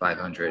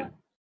 500.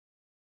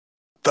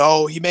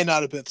 though he may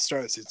not have been at the start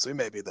of the season, so he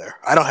may be there.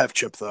 I don't have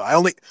Chip though.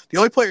 The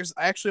only players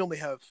I actually only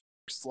have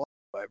sloths.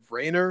 I have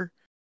Rainer,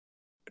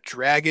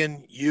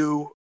 Dragon,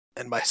 you,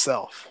 and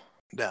myself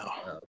now.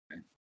 Oh,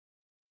 okay.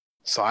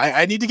 So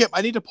I need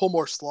to pull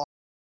more slots.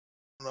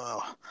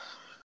 No,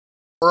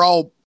 we're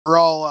all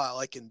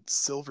like in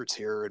silver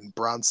tier and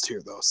bronze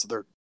tier though, so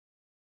they're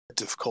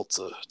difficult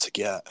to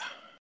get.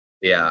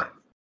 Yeah.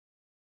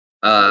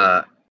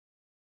 I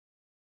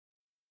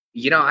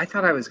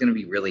thought I was gonna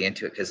be really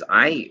into it because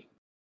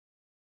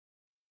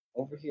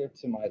over here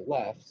to my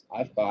left,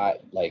 I've got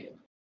like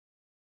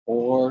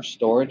 4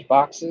 storage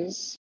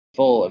boxes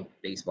full of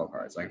baseball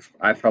cards. Like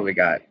I've probably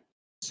got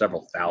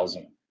several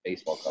thousand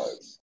baseball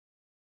cards.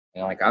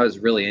 And like I was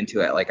really into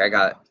it. Like I've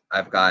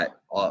got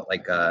all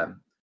like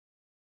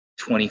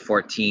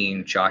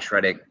 2014 Josh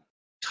Reddick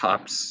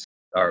tops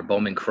or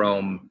Bowman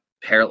Chrome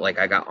like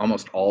I got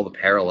almost all the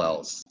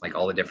parallels, like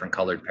all the different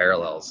colored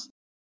parallels.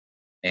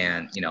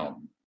 And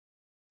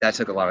that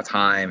took a lot of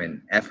time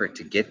and effort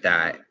to get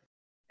that.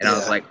 And I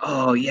was like,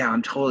 oh yeah,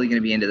 I'm totally gonna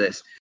be into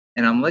this.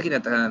 And I'm looking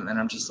at them and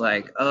I'm just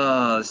like,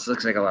 oh, this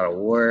looks like a lot of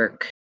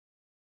work.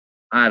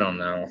 I don't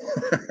know.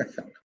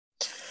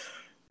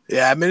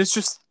 Yeah, I mean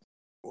it's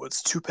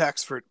 2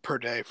 packs per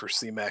day for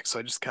CMAX, so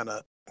I just kind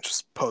of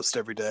just post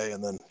every day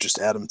and then just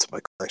add them to my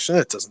collection.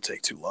 It doesn't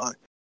take too long.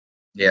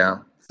 Yeah.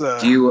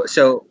 Do you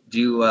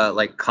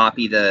like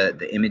copy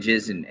the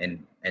images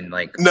and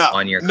like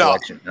on your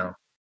collection? No.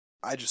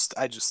 I just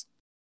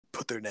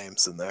put their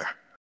names in there.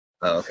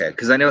 Oh, okay.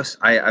 Because I know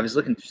I was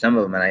looking through some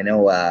of them, and I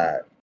know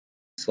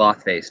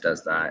Slothface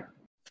does that,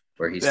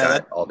 where he's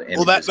got all the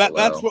images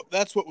below.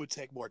 That's what would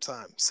take more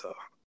time. So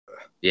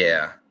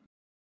yeah.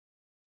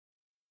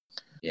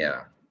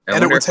 Yeah.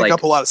 And it would take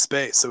up a lot of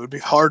space. So it would be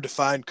hard to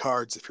find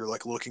cards if you're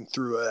like looking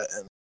through it.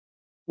 And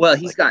well,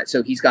 he's got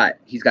the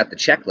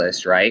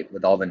checklist, right,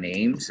 with all the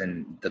names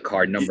and the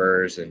card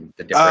numbers and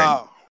the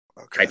different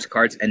types of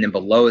cards, and then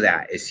below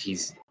that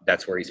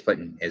that's where he's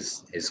putting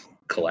his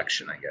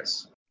collection, I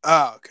guess.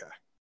 Oh, okay.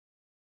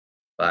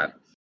 But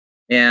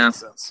yeah, makes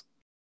sense.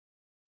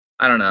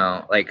 I don't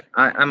know. Like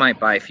I might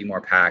buy a few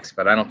more packs,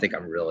 but I don't think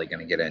I'm really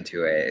gonna get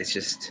into it. It's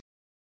just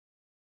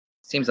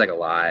seems like a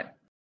lot.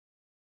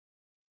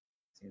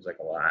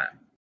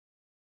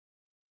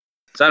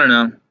 So I don't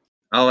know.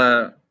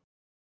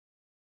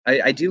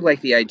 I do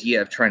like the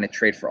idea of trying to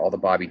trade for all the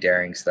Bobby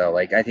Darings, though.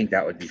 Like, I think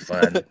that would be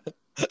fun.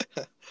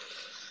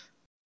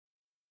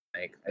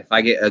 Like, if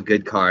I get a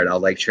good card, I'll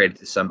like trade it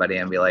to somebody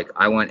and be like,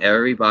 I want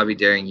every Bobby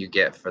Daring you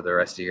get for the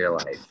rest of your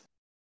life.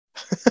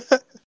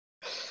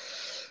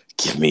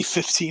 Give me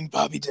 15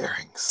 Bobby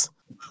Darings.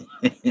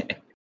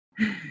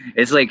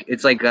 It's like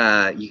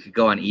you could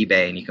go on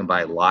eBay and you can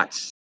buy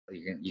lots.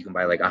 You can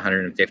buy like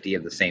 150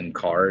 of the same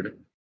card.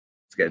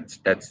 It's good.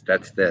 That's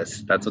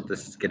what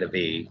this is gonna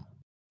be.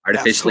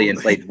 Artificially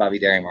inflate the Bobby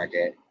Daring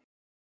market.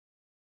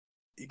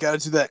 You got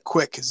to do that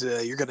quick because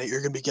you're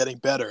gonna be getting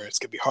better. It's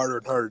gonna be harder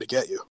and harder to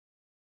get you.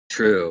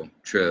 True.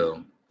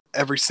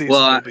 Every season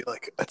will be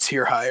like a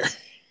tier higher.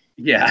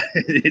 Yeah,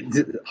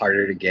 it's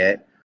harder to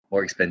get,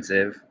 more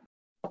expensive.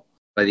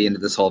 By the end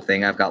of this whole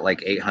thing, I've got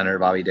like 800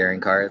 Bobby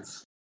Daring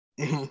cards.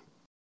 Mm-hmm.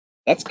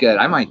 That's good.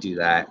 I might do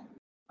that.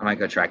 I might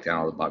go track down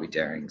all the Bobby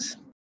Darings.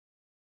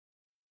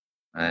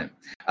 The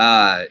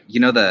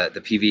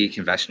PvE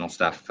conventional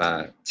stuff.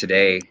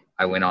 Today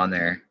I went on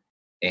there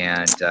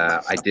and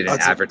I did an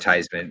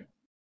advertisement.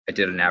 I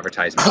did an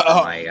advertisement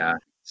for my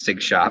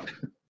SIG shop.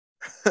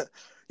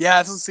 Yeah,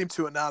 it doesn't seem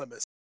too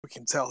anonymous. We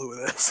can tell who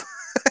it is.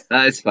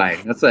 It's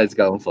fine. That's what it's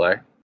going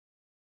for.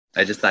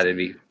 I just thought it'd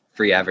be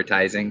free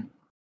advertising.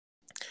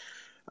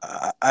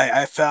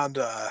 I found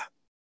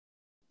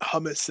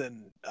Hummus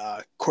and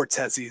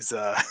Cortez's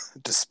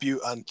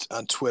dispute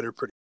on Twitter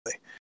pretty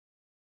quickly.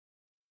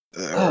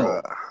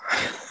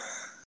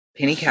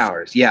 Penny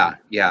Cowers. Yeah.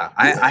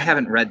 I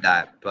haven't read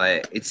that,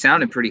 but it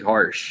sounded pretty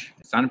harsh.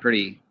 It sounded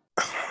pretty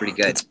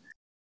good.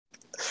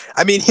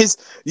 I mean,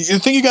 the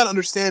thing you got to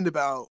understand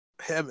about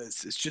him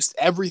is just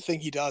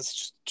everything he does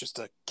is just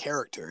a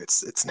character.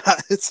 It's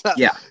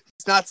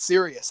not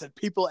serious, and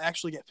people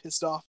actually get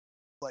pissed off.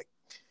 Like,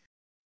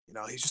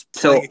 he's just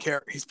playing a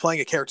character. He's playing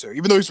a character,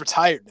 even though he's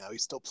retired now.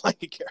 He's still playing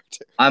a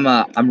character.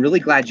 I'm really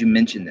glad you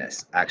mentioned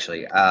this,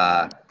 actually.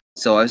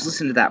 So I was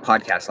listening to that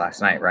podcast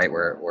last night, right,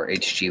 where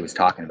HG was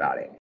talking about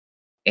it,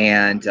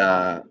 and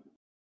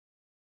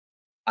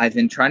I've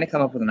been trying to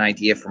come up with an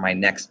idea for my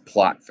next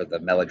plot for the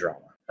melodrama,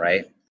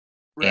 right?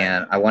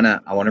 And I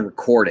wanna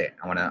record it.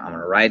 I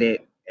wanna write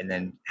it and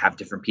then have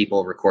different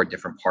people record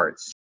different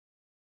parts.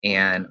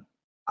 And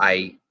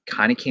I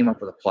kind of came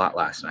up with a plot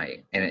last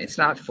night, and it's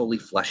not fully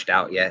fleshed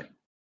out yet.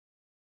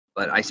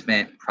 But I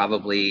spent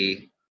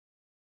probably,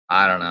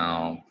 I don't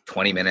know,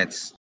 20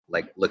 minutes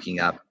like looking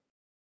up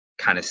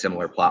kind of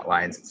similar plot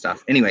lines and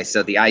stuff. Anyway,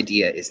 so the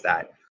idea is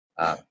that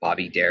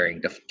Bobby Daring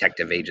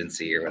Detective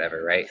Agency or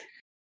whatever, right?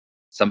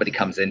 Somebody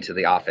comes into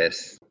the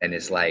office and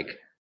is like,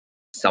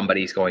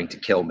 somebody's going to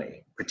kill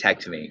me,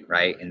 protect me,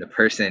 right? And the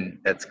person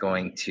that's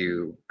going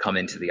to come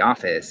into the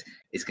office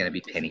is going to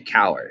be Penny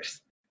Cowers.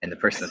 And the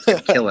person that's going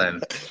to kill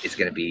him is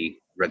going to be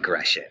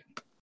Regression.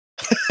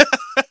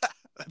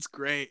 That's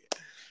great.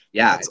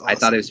 Yeah, awesome. I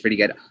thought it was pretty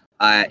good.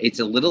 It's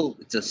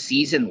a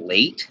season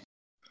late.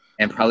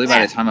 And probably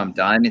by the time I'm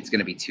done, it's going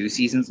to be 2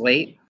 seasons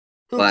late.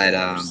 But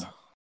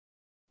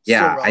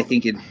yeah, I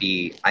think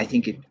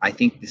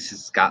this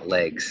has got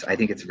legs. I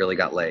think it's really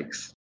got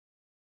legs.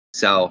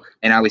 So,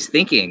 and I was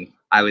thinking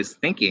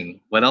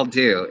what I'll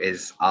do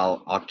is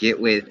I'll get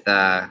with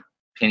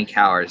Penny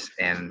Cowers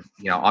and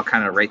I'll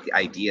kind of write the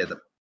idea.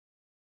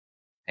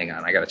 Hang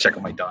on, I gotta check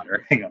on my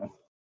daughter. Hang on.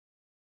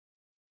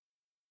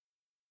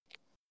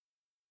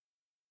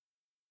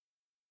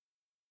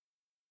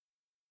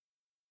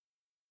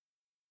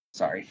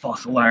 Sorry,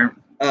 false alarm.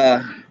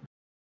 I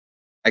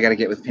gotta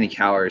get with Penny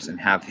Cowers and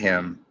have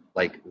him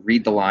like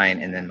read the line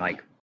and then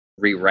like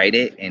rewrite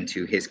it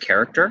into his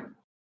character.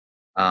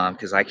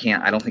 Because I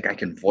don't think I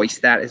can voice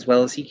that as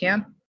well as he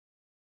can.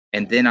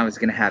 And then I was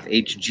going to have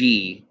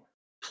HG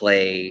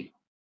play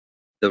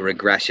the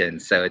Regression,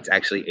 so it's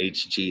actually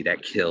HG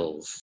that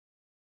kills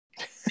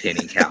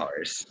Penny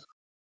Cowers.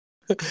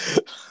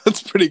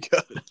 That's pretty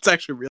good. It's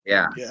actually really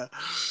yeah.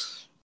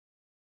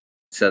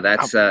 So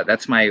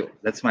that's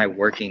my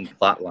working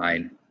plot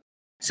line.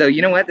 So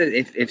you know what?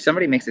 If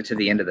somebody makes it to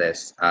the end of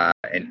this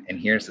and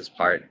hears this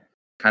part,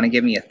 kind of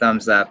give me a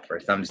thumbs up or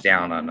thumbs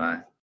down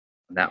on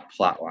that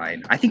plot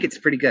line. I think it's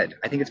pretty good.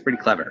 I think it's pretty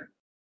clever.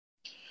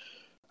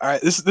 All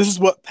right, this is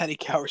what Penny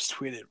Cowers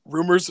tweeted.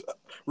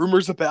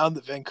 Rumors abound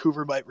that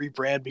Vancouver might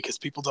rebrand because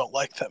people don't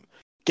like them.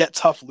 Get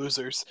tough,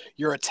 losers.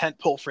 You're a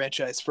tentpole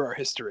franchise for our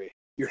history.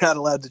 You're not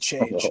allowed to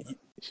change.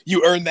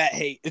 You earn that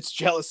hate. It's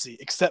jealousy.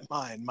 Except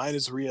mine. Mine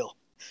is real.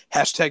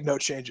 # no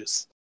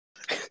changes.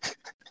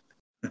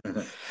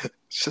 It's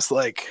just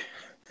like,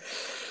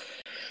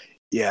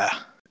 Yeah,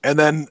 and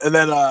then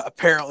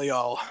apparently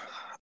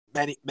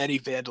many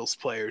Vandals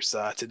players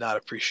did not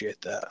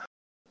appreciate that.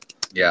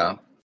 Yeah.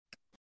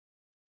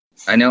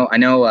 I know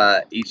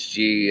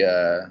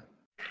HG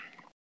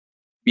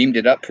beamed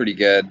it up pretty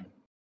good.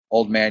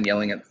 Old man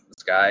yelling at the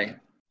sky.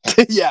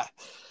 Yeah,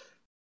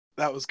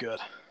 that was good.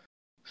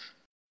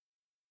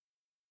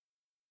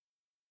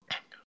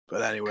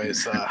 But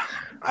anyways,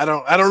 I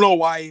don't know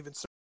why I even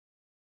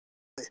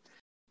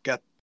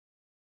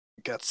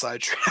got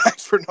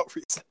sidetracked for no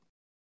reason.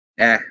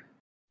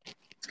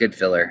 It's good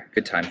filler.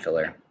 Good time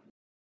filler.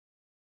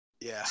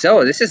 Yeah.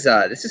 So this is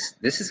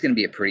going to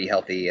be a pretty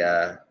healthy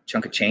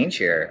chunk of change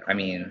here. I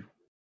mean,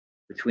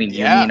 between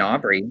you, me, and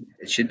Aubrey,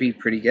 it should be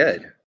pretty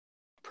good.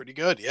 Pretty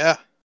good, yeah.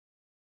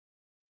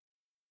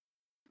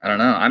 I don't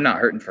know. I'm not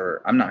hurting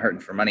for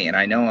money, and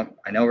I know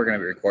we're going to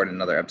be recording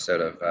another episode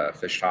of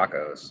Fish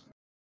Tacos.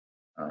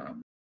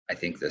 I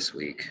think this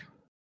week.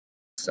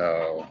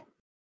 So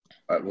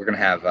we're gonna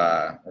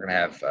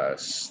have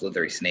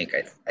Slithery Snake.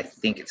 I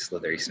think it's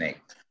Slithery Snake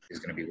who's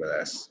gonna be with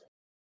us.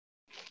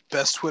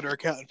 Best Twitter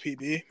account in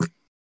PB.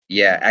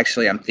 Yeah,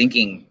 actually, I'm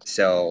thinking.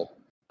 So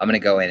I'm gonna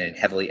go in and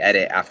heavily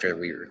edit after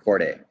we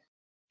record it,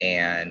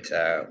 and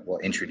we'll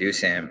introduce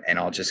him, and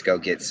I'll just go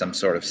get some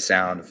sort of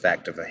sound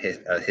effect of a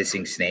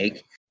hissing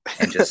snake,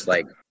 and just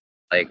like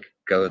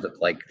go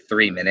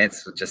 3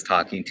 minutes with just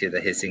talking to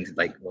the hissing.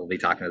 Like we'll be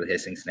talking to the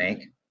hissing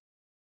snake,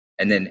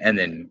 and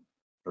then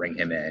bring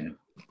him in.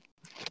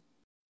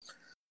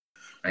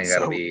 I think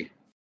that'll be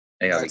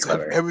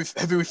clever. Have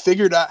we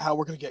figured out how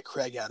we're gonna get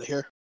Craig out of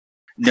here?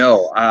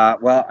 No.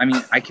 Well, I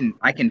mean, I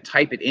can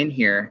type it in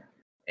here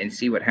and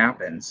see what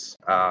happens.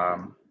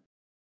 God,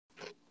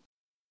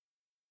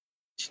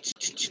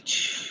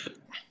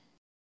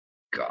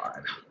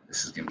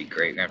 this is gonna be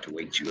great. I have to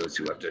wait you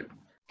two up to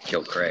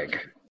kill Craig.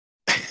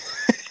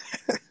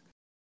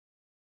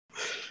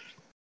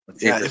 Let's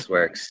see if this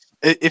works.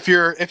 If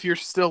you're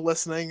still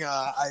listening,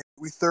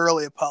 we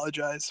thoroughly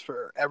apologize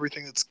for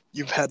everything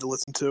you've had to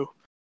listen to.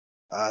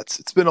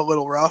 It's been a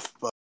little rough,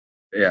 but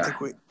yeah, I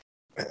think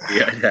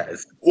it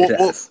has. We'll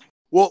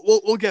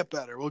get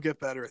better. We'll get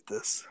better at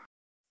this.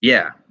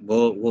 Yeah,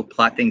 we'll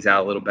plot things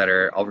out a little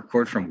better. I'll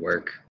record from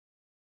work.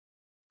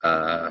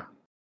 We'll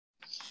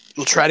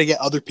try to get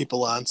other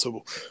people on, so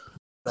we'll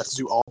have to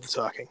do all the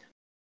talking.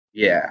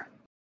 Yeah.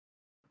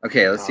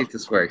 Okay, let's see if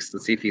this works.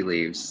 Let's see if he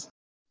leaves.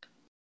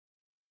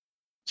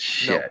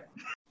 Shit.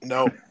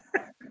 Nope.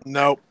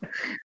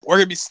 We're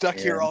gonna be stuck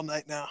here all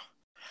night now.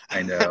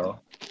 I know.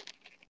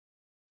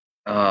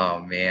 Oh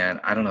man,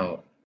 I don't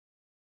know.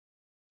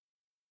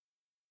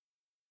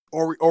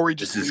 Or we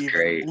just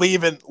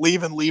leave and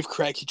leave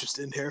Craig just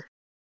in here.